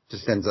 Tell me.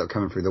 Just ends up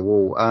coming through the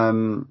wall.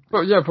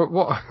 But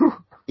what?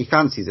 He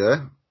fancies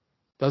her,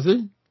 Does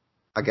he?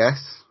 I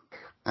guess.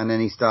 And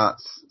then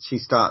she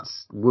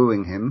starts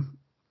wooing him.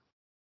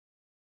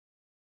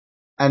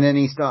 And then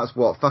he starts,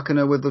 fucking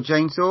her with the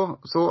chainsaw,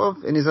 sort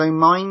of, in his own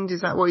mind?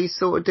 Is that what he's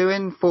sort of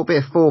doing? For a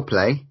bit of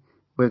foreplay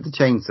with the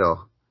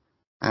chainsaw.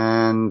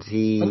 And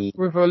he...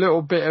 With a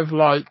little bit of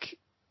like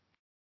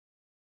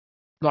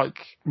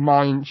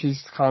mind,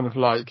 she's kind of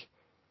like,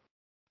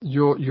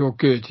 you're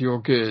good,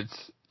 you're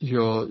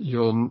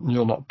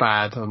not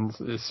bad, and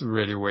it's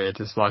really weird.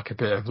 It's like a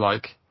bit of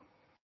like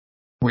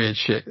weird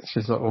shit.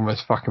 She's like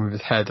almost fucking with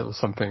his head or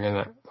something in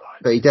it.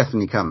 But he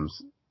definitely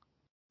comes.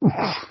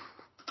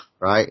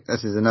 Right?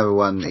 This is another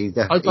one. He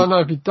definitely... I don't know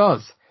if he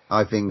does.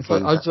 I think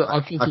I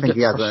think he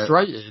gets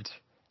frustrated.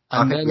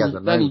 And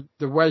then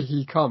the way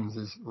he comes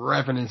is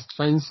revving his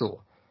chainsaw.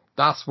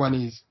 That's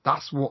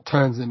what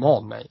turns him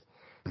on, mate.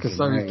 Because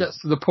so he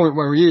gets to the point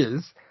where he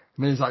is,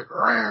 and he's like,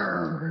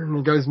 and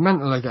he goes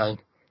mental again,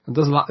 and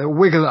does like a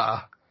wiggle at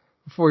her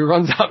before he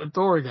runs out the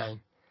door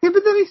again. Yeah,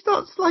 but then he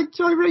starts like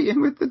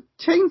gyrating with the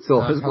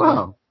chainsaw as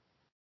well.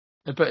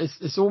 Yeah, but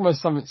it's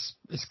almost something.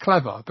 It's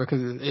clever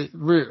because it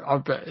really. I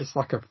bet it's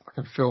like a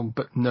fucking film,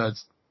 but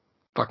nerd's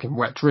fucking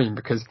wet dream,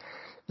 because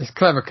it's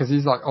clever because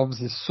he's like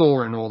obviously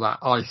sawing all that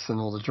ice and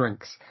all the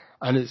drinks,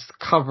 and it's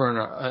covering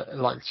her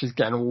like she's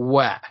getting all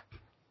wet,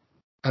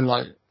 and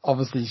like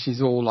obviously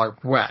she's all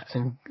like wet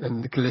and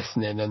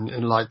glistening,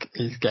 and like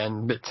he's getting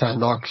a bit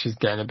turned on 'cause she's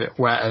getting a bit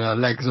wet and her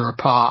legs are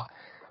apart,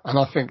 and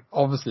I think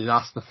obviously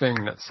that's the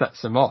thing that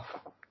sets him off,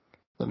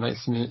 that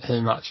makes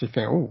him actually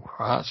think, oh,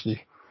 I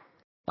actually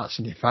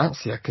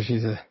fancy her because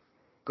she's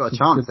got a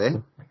chance, eh?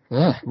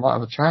 Yeah, might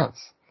have a chance.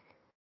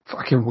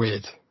 Fucking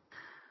weird.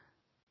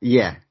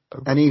 Yeah,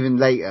 and even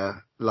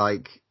later,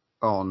 like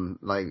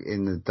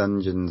in the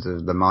dungeons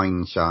of the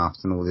mine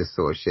shafts and all this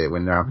sort of shit,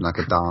 when they're having like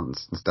a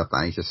dance and stuff,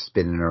 and he's just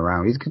spinning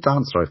around. He's a good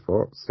dancer, I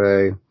thought.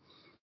 So,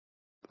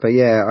 but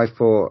yeah,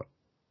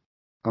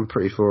 I'm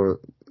pretty sure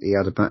he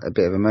had a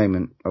bit of a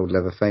moment, old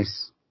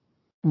Leatherface.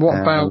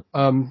 What about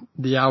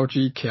the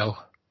algae kill,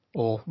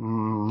 or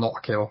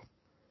not kill,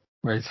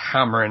 where he's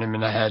hammering him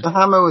in the head? The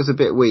hammer was a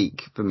bit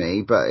weak for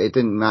me, but it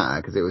didn't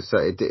matter because it was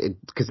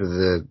because of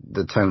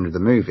the tone of the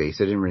movie,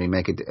 so it didn't really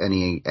make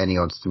any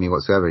odds to me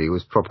whatsoever. He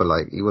was proper,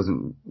 like, he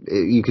wasn't.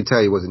 You could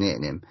tell he wasn't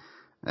hitting him,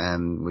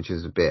 which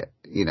was a bit,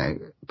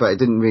 but it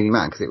didn't really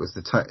matter because it was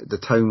the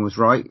tone was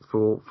right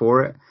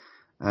for it.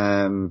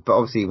 But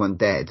obviously he went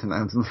dead, and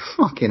that was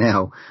fucking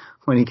hell.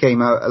 When he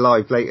came out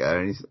alive later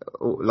and he's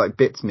like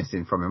bits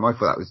missing from him, I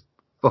thought that was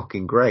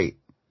fucking great.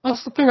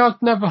 That's the thing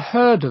I've never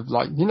heard of.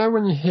 Like,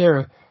 when you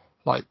hear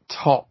like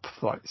top,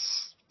 like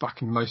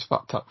fucking most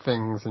fucked up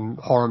things in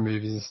horror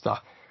movies and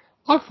stuff,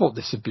 I thought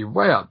this would be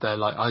way up there.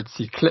 Like, I'd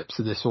see clips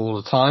of this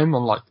all the time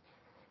on like,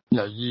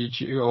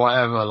 YouTube or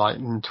whatever, like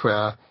in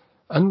Twitter.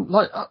 And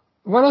like,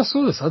 when I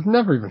saw this, I'd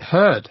never even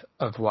heard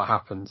of what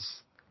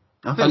happens.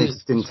 I think they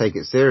just didn't take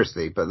it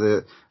seriously, but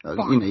you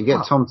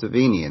get Tom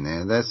Savini in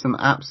there. There's some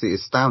absolutely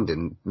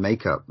astounding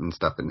makeup and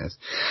stuff in this,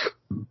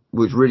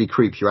 which really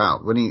creeps you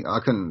out.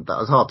 That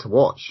was hard to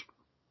watch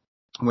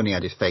when he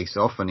had his face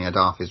off, when he had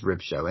half his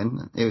ribs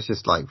showing. It was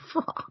just like,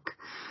 fuck,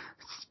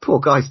 this poor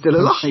guy's still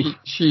alive.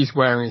 She's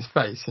wearing his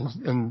face,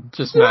 and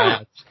just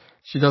mad.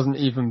 She doesn't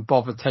even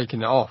bother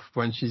taking it off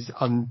when she's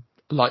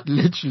like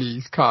literally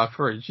he's cut her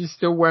through. She's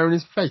still wearing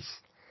his face,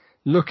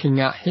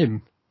 looking at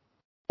him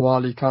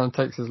while he kind of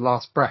takes his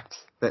last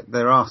breaths.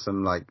 There are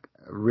some like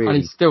really... And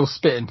he's still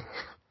spitting.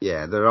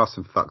 Yeah, there are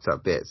some fucked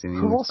up bits.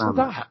 What's with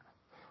that?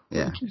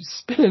 Yeah. He's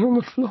spitting on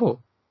the floor.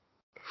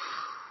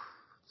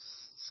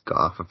 It's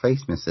got half a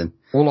face missing.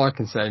 All I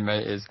can say,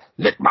 mate, is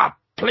lick my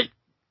plate,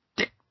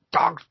 dick,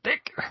 dog's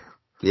dick.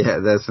 Yeah,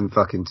 there's some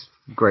fucking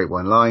great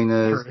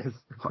one-liners.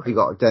 You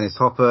got Dennis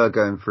Hopper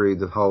going through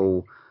the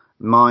whole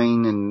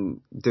mine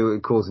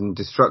and causing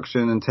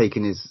destruction and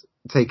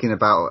taking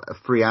about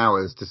 3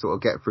 hours to sort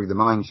of get through the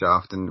mine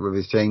shaft and with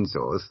his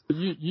chainsaws.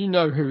 You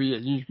know who he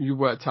is. You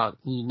worked out,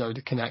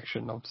 the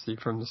connection, obviously,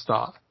 from the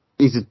start.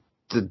 He's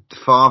the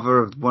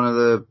father of one of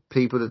the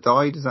people that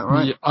died, is that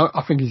right?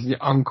 I think he's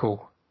the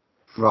uncle.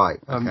 Right,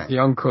 okay. The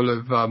uncle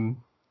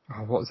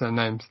of, what's their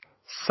names?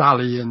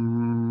 Sally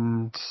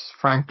and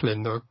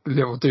Franklin, the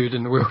little dude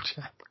in the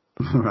wheelchair.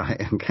 Right,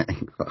 okay,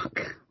 fuck.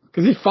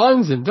 Because he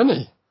finds him, doesn't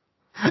he?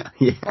 Yeah.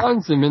 He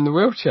finds him in the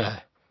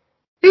wheelchair.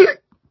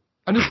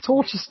 And his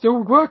torch is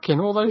still working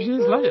all those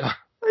years later.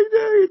 I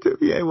know, it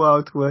took me a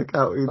while to work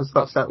out who the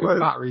fuck that was.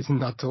 Batteries in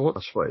that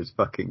torch.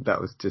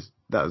 That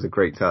was a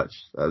great touch.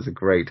 That was a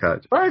great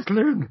touch.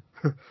 Franklin!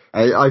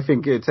 I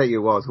think it'd take you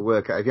a while to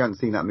work out. If you hadn't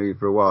seen that movie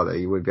for a while, though,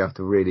 you would have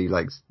to really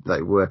like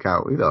work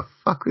out who the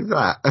fuck was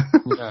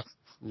that.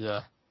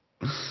 Yeah.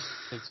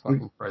 It's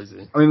fucking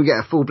crazy. I mean, we get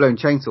a full-blown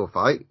chainsaw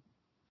fight.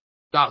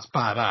 That's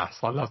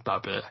badass. I love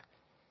that bit.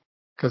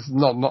 Because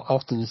not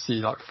often you see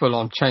like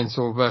full-on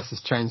chainsaw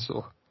versus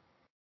chainsaw.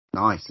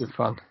 Nice. Good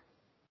fun.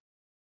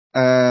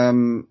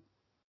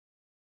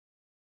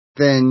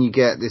 Then you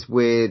get this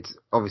weird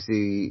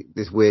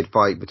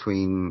fight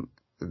between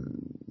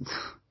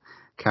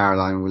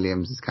Caroline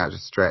Williams' character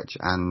Stretch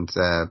and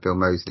Bill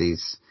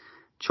Moseley's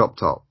Chop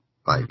Top.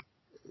 Like,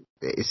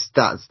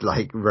 that's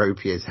like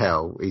ropey as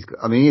hell. He's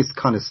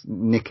kind of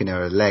nicking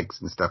her legs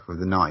and stuff with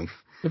the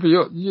knife. Yeah,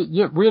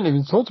 but we haven't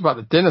even talked about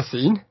the dinner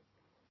scene.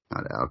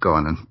 I'll go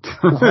on and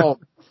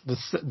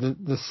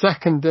the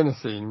second dinner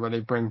scene where they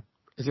bring,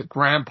 is it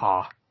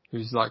Grandpa,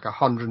 who's like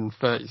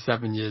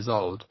 137 years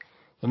old.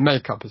 The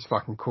makeup is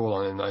fucking cool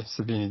on him though.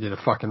 Savini did a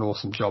fucking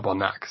awesome job on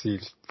that because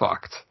he's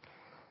fucked.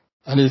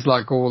 And he's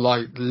like all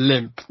like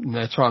limp and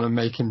they're trying to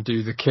make him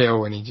do the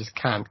kill and he just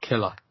can't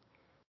kill her.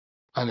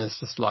 And it's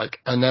just like,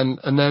 and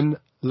then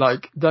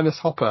like Dennis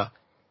Hopper,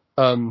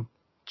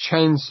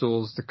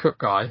 chainsaws the cook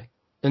guy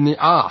in the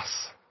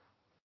arse.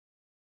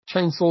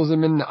 Chainsaws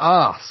him in the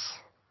arse.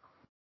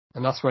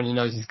 And that's when he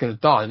knows he's going to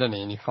die, doesn't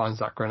he? And he finds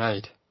that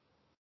grenade.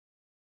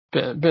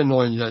 Bit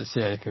annoying you don't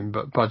see anything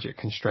but budget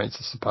constraints,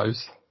 I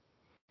suppose.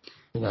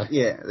 You know.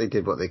 Yeah, they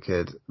did what they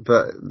could.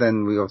 But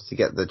then we obviously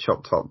get the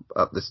Chop Top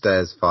up the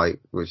stairs fight,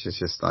 which is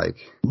just like...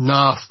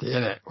 nasty,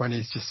 isn't it? When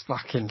he's just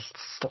fucking...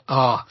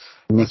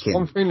 nicking.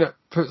 One thing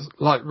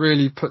that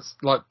really puts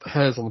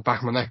hairs on the back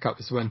of my neck up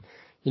is when,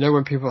 you know,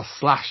 when people are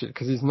slashing,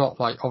 because he's not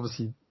like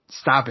obviously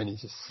stabbing,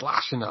 he's just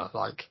slashing her,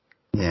 like...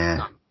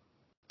 Yeah.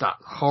 That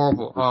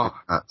horrible...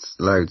 That's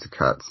loads of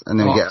cuts. And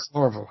then we get... It's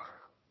horrible.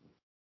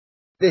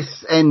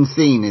 This end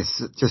scene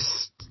is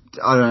just,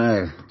 I don't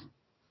know,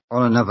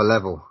 on another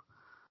level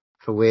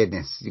for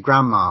weirdness. Your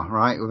grandma,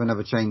 right, with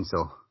another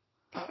chainsaw.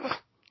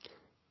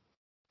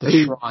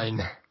 The shrine.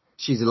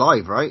 She's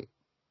alive, right?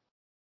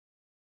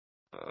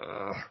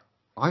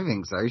 I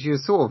think so. She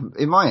was sort of,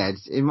 in my head,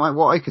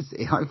 what I could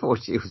see, I thought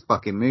she was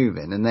fucking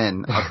moving. And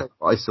then I'll tell you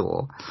what I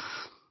saw.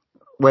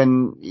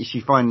 When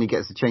she finally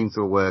gets the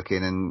chainsaw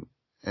working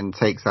and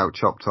takes out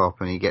Chop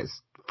Top and he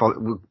gets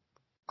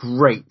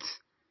great.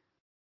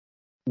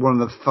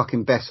 One of the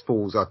fucking best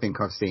falls I think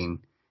I've seen,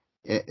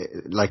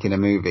 like in a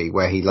movie,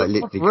 where he like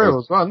literally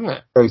goes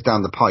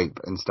down the pipe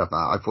and stuff like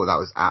that. I thought that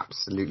was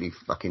absolutely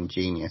fucking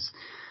genius.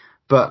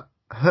 But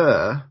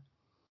her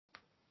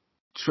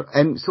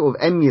sort of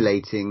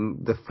emulating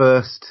the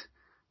first,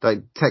 like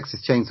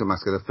Texas Chainsaw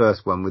Massacre, the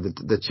first one with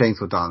the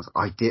chainsaw dance.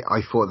 I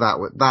thought that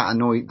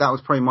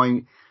was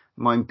probably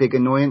my big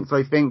annoyance,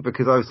 I think,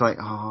 because I was like,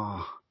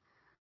 oh,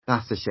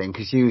 that's a shame,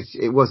 because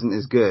it wasn't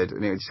as good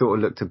and it sort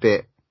of looked a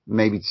bit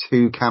maybe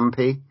too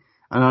campy.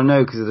 And I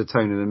know because of the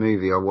tone of the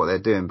movie or what they're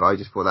doing, but I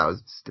just thought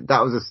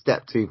that was a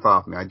step too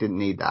far for me. I didn't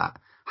need that.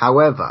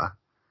 However,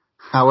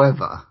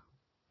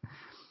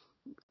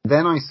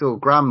 then I saw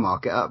Grandma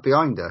get up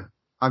behind her.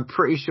 I'm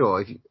pretty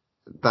sure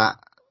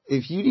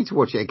if you need to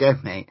watch it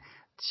again, mate,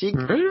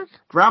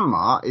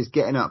 Grandma is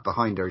getting up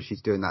behind her as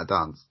she's doing that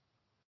dance.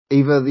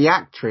 Either the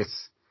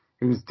actress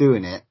who's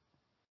doing it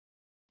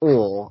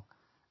or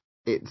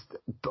it's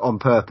on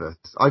purpose.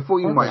 I thought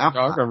you might have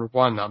I'm going to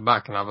rewind that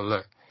back and have a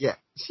look. Yeah.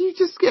 She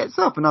just gets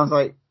up and I was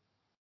like,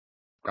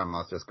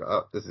 Grandma's just got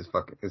up. Is it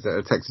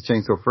a Texas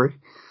Chainsaw 3?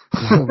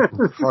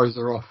 Throws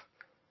her off.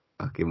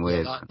 Fucking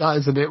weird. Yeah, that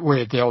is a bit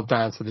weird, the old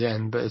dance at the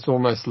end, but it's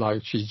almost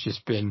like it's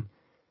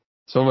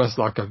almost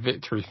like a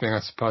victory thing,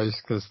 I suppose,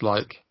 because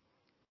like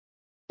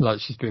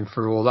she's been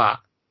through all that.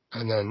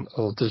 And then,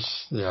 or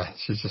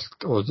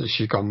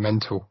she's gone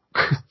mental.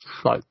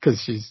 Like, cause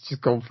she's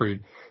just gone through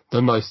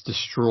the most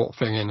distraught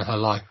thing in her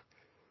life.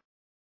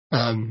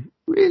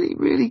 Really,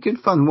 really good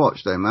fun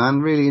watch though,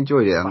 man. Really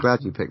enjoyed it. I'm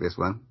glad you picked this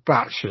one.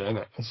 Batshit,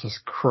 innit? It's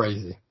just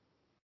crazy.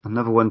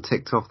 Another one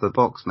ticked off the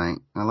box, mate.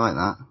 I like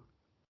that.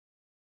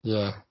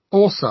 Yeah.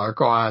 Also, I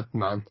gotta add,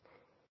 man,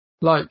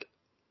 like,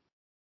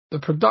 the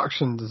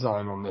production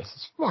design on this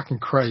is fucking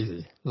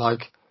crazy.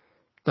 Like,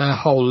 their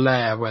whole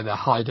lair where they're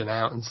hiding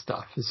out and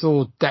stuff, it's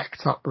all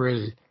decked up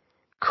really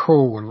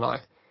cool, and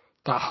like,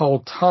 that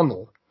whole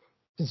tunnel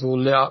is all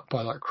lit up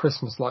by like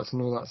Christmas lights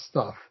and all that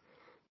stuff.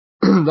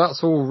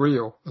 That's all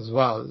real as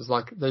well. It's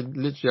like they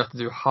literally have to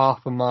do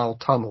half a mile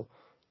tunnel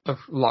of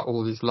like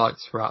all these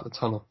lights throughout the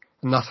tunnel,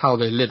 and that's how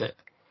they lit it,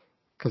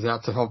 because they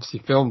had to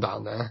obviously film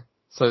down there.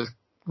 So it's,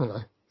 you know,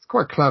 it's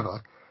quite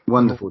clever.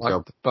 Wonderful like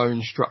job. The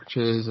bone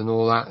structures and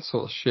all that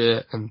sort of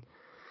shit, and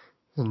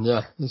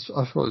yeah,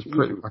 I thought it was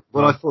pretty.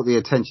 Well, I thought the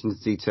attention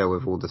to detail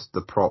with all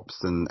the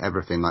props and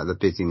everything, like the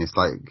busyness,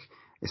 like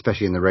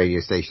especially in the radio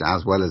station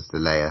as well as the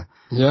layer.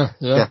 Yeah.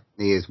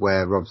 Definitely is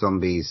where Rob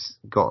Zombie's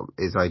got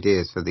his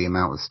ideas for the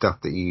amount of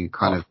stuff that you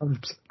kind of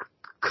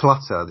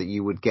clutter that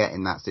you would get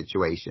in that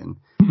situation.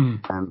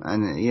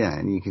 And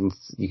you can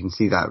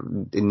see that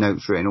in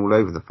notes written all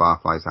over the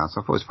Fireflies house.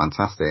 I thought it was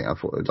fantastic. I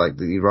thought, like,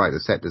 you're right, the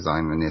set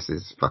design in this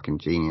is fucking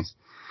genius.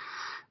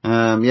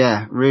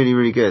 Yeah, really,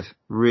 really good.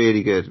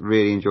 Really good.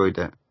 Really enjoyed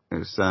it.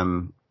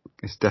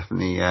 It's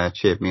definitely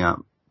cheered me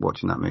up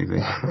watching that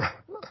movie.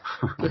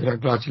 Good, I'm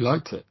glad you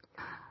liked it.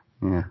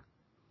 Yeah.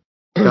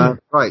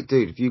 Right,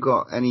 dude, have you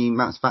got any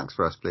Matt's facts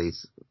for us,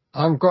 please?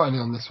 I haven't got any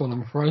on this one,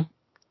 I'm afraid.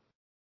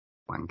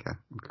 Wanker.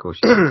 Of course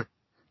you do.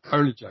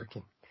 Only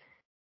joking.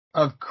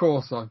 Of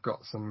course I've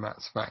got some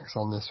Matt's facts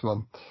on this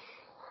one.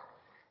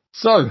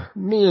 So,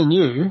 me and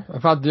you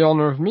have had the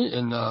honour of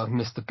meeting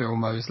Mr. Bill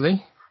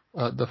Moseley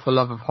at the For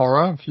Love of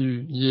Horror a few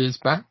years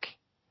back.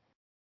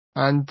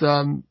 And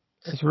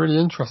it's really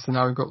interesting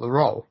how he got the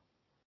role.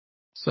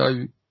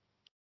 So,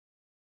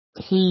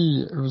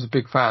 he was a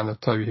big fan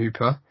of Tobe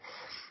Hooper.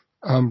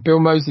 Bill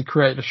Moseley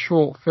created a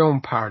short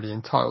film parody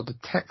entitled The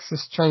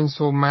Texas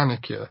Chainsaw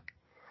Massacre,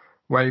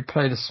 where he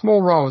played a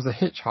small role as a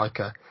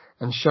hitchhiker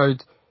and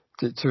showed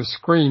it to a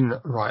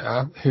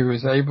screenwriter who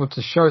was able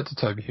to show it to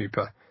Tobe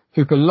Hooper.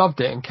 Hooper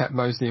loved it and kept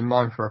Moseley in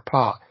mind for a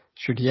part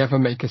should he ever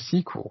make a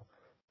sequel.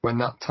 When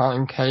that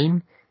time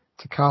came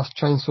to cast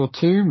Chainsaw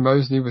 2,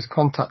 Moseley was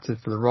contacted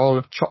for the role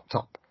of Chop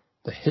Top,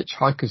 the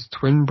hitchhiker's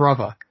twin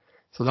brother.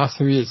 So that's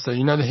who he is. So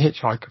you know the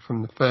hitchhiker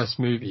from the first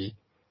movie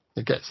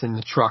that gets in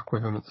the truck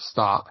with him at the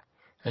start,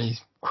 and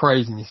he's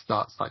crazy and he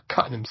starts like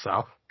cutting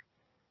himself.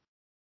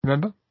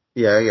 Remember?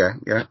 Yeah.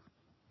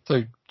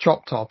 So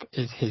Chop Top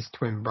is his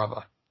twin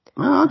brother.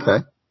 Oh,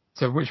 okay.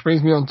 So which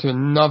brings me on to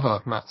another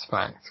Matt's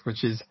fact,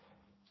 which is,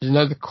 you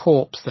know the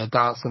corpse they're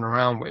dancing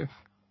around with?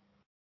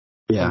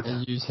 Yeah.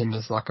 And they use him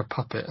as like a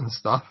puppet and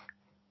stuff.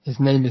 His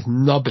name is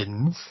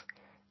Nubbins,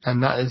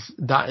 and that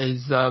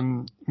is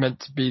meant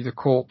to be the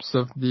corpse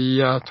of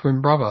the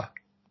twin brother.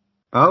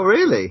 Oh,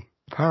 really?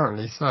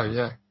 Apparently so,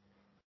 yeah.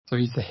 So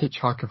he's the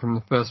hitchhiker from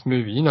the first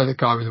movie. You know, the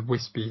guy with the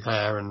wispy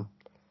hair and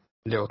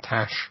little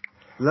tash.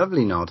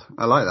 Lovely nod.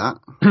 I like that.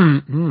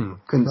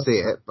 Couldn't see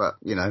it, but,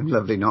 you know,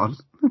 lovely nod.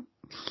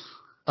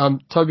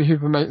 Tobe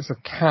Hooper makes a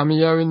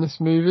cameo in this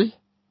movie.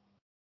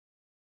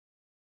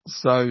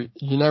 So,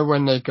 you know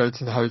when they go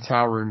to the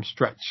hotel room,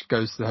 Stretch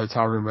goes to the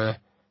hotel room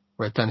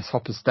where Dennis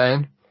Hopper's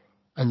staying,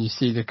 and you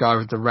see the guy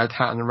with the red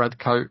hat and the red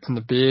coat and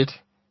the beard?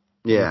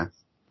 Yeah.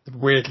 It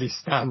weirdly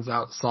stands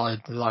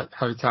outside the like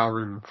hotel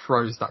room,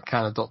 throws that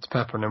can of Dr.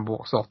 Pepper and then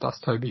walks off. That's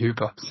Tobe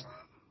Hooper.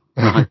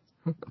 Right.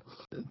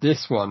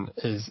 This one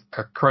is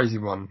a crazy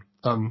one.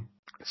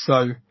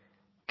 So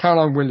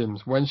Caroline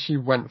Williams, when she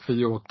went for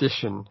the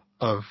audition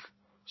of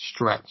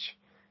Stretch,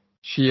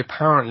 she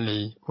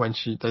apparently, when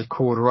they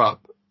called her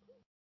up,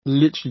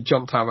 literally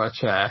jumped out of her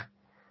chair,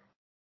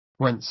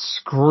 went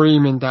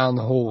screaming down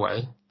the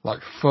hallway, like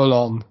full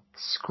on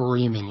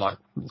screaming like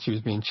she was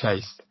being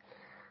chased,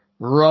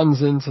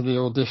 runs into the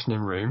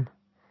auditioning room,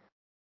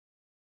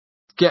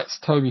 gets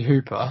Tobe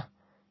Hooper,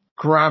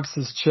 grabs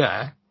his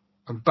chair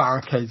and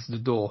barricades the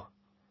door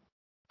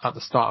at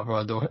the start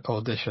of her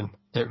audition.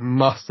 It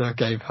must have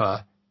gave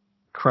her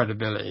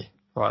credibility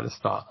right at the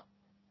start.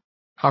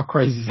 How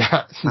crazy is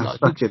that? That's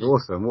fucking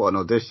awesome. What an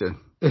audition.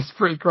 It's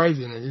pretty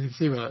crazy, isn't it? You can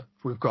see that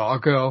we've got our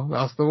girl.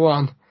 That's the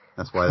one.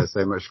 That's why there's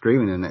so much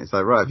screaming in it. It's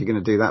like, right, if you're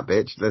going to do that,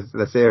 bitch,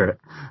 let's hear it.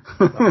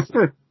 I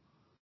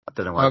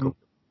don't know why.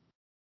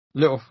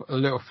 A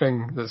little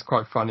thing that's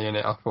quite funny in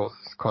it. I thought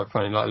it's quite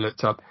funny. Like I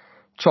looked up.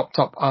 Chop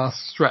Top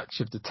asked Stretch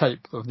if the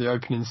tape of the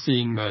opening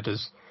scene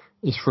murders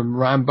is from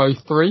Rambo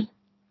 3.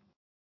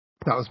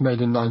 That was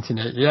made in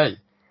 1988.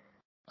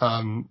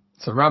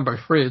 So Rambo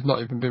 3 had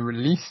not even been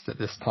released at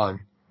this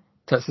time.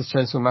 Texas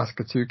Chainsaw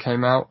Massacre 2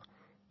 came out,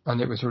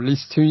 and it was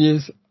released 2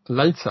 years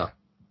later.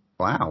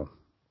 Wow.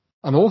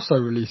 And also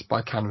released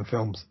by Cannon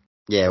Films.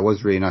 Yeah, it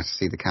was really nice to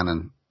see the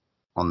Cannon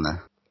on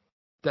there.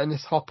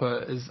 Dennis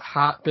Hopper has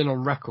been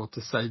on record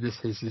to say this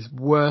is his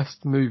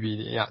worst movie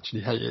that he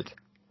actually hated.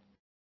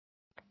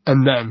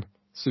 And then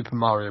Super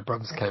Mario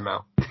Bros. Came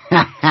out.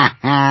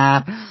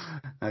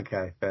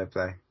 Okay, fair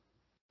play.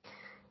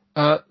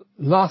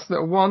 Last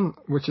little one,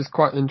 which is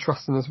quite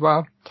interesting as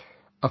well.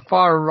 A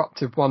fire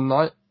erupted one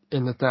night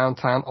in the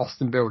downtown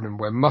Austin building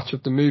where much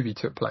of the movie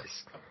took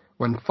place.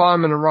 When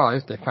firemen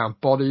arrived, they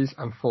found bodies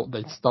and thought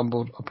they'd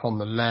stumbled upon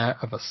the lair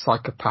of a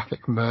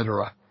psychopathic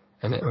murderer.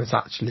 And it was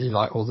actually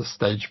like all the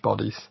stage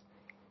bodies.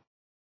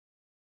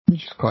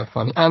 Which is quite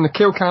funny. And the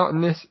kill count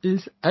in this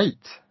is 8.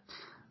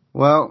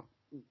 Well.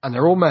 And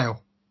they're all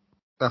male.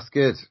 That's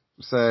good.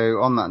 So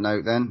on that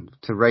note then,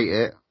 to rate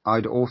it,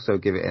 I'd also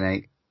give it an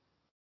 8.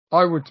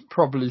 I would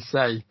probably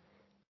say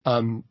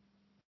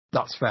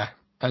that's fair.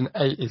 An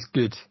 8 is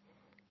good.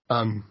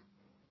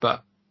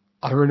 But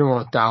I really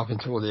want to delve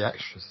into all the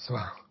extras as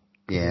well.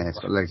 Yeah, it's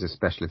got loads of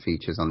special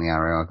features on the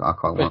Arrow. I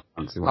can't wait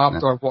to watch it.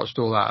 After I've watched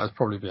all that, it'd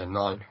probably be a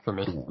 9 for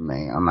me. Yeah,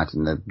 mate, I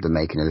imagine the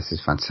making of this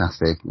is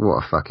fantastic.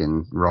 What a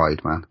fucking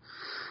ride, man.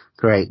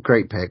 Great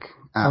pick.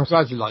 I'm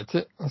glad you liked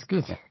it. That's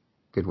good. Yeah,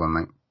 good one,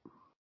 mate.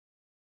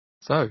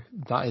 So,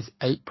 that is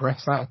 8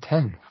 breaths out of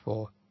 10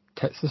 for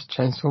Texas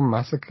Chainsaw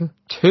Massacre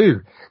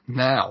 2.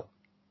 Now,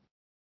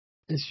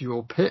 it's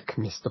your pick,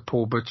 Mr.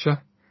 Paul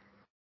Butcher.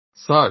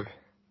 So,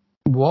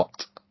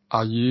 what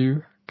are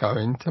you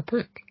going to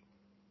pick?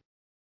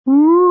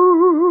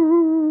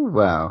 Ooh,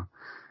 well,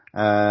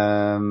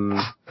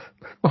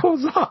 What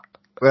was that?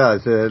 Well,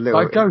 it's a little...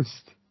 A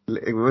ghost.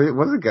 It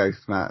was a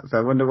ghost, Matt, so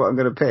I wonder what I'm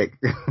going to pick.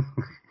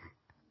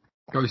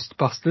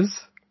 Ghostbusters?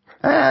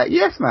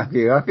 Yes,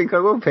 Matthew, I think I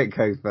will pick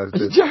Are you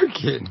Ghostbusters.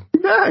 joking?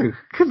 No,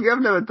 because we have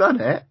never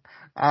done it.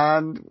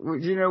 And do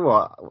you know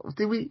what?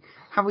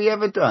 Have we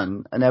ever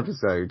done an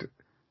episode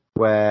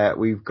where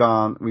we've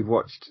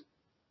watched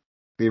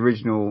the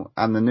original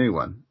and the new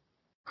one?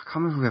 I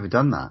can't remember if we've ever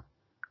done that.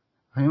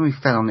 I think we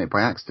fell on it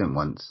by accident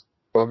once.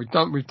 Well, we've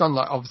done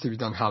like, obviously we've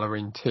done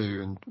Halloween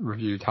 2 and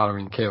reviewed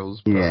Halloween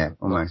Kills. But Yeah,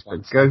 almost.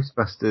 But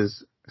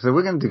Ghostbusters. So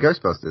we're going to do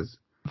Ghostbusters.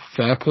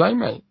 Fair play,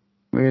 mate.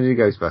 We're going to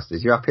do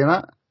Ghostbusters. You happy on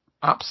that?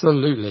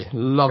 Absolutely.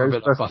 Love a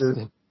bit of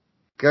busting.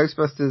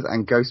 Ghostbusters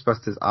and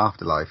Ghostbusters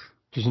Afterlife.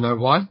 Did you know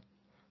why?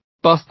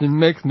 Busting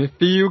makes me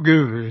feel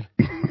good.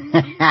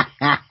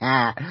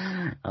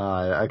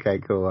 Okay,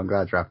 cool. I'm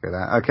glad you're happy with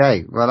that.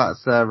 Okay, well,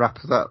 that's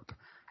wraps up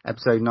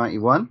episode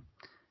 91.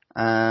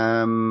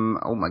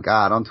 Oh my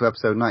god, on to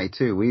episode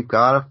 92. We've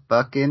got a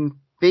fucking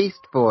feast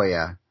for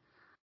you.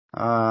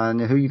 And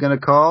who you going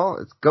to call?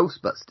 It's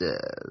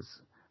Ghostbusters.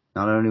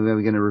 Not only are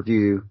we going to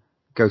review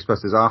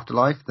Ghostbusters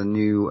Afterlife, the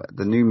new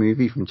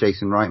movie from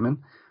Jason Reitman,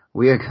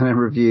 we are going to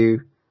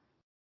review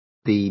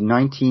the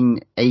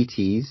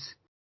 1980s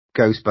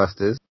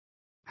Ghostbusters.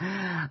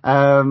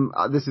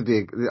 This would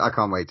be, I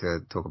can't wait to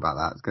talk about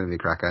that. It's going to be a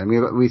cracker.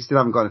 And we still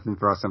haven't got anything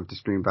for our summer to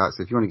stream about.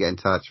 So if you want to get in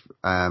touch,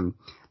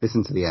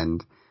 listen to the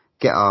end,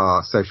 get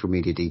our social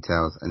media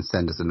details and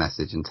send us a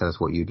message and tell us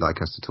what you'd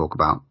like us to talk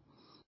about.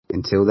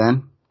 Until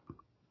then.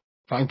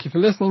 Thank you for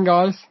listening,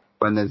 guys.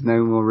 When there's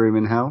no more room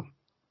in hell,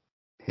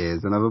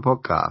 here's another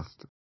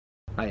podcast.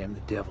 I am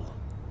the devil,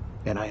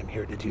 and I am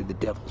here to do the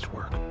devil's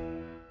work.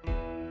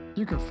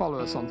 You can follow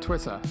us on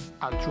Twitter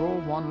at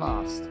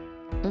DrawOneLast,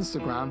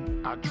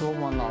 Instagram at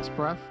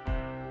DrawOneLastBreath,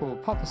 or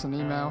pop us an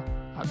email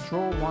at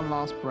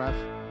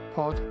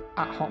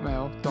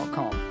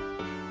DrawOneLastBreathPod@hotmail.com.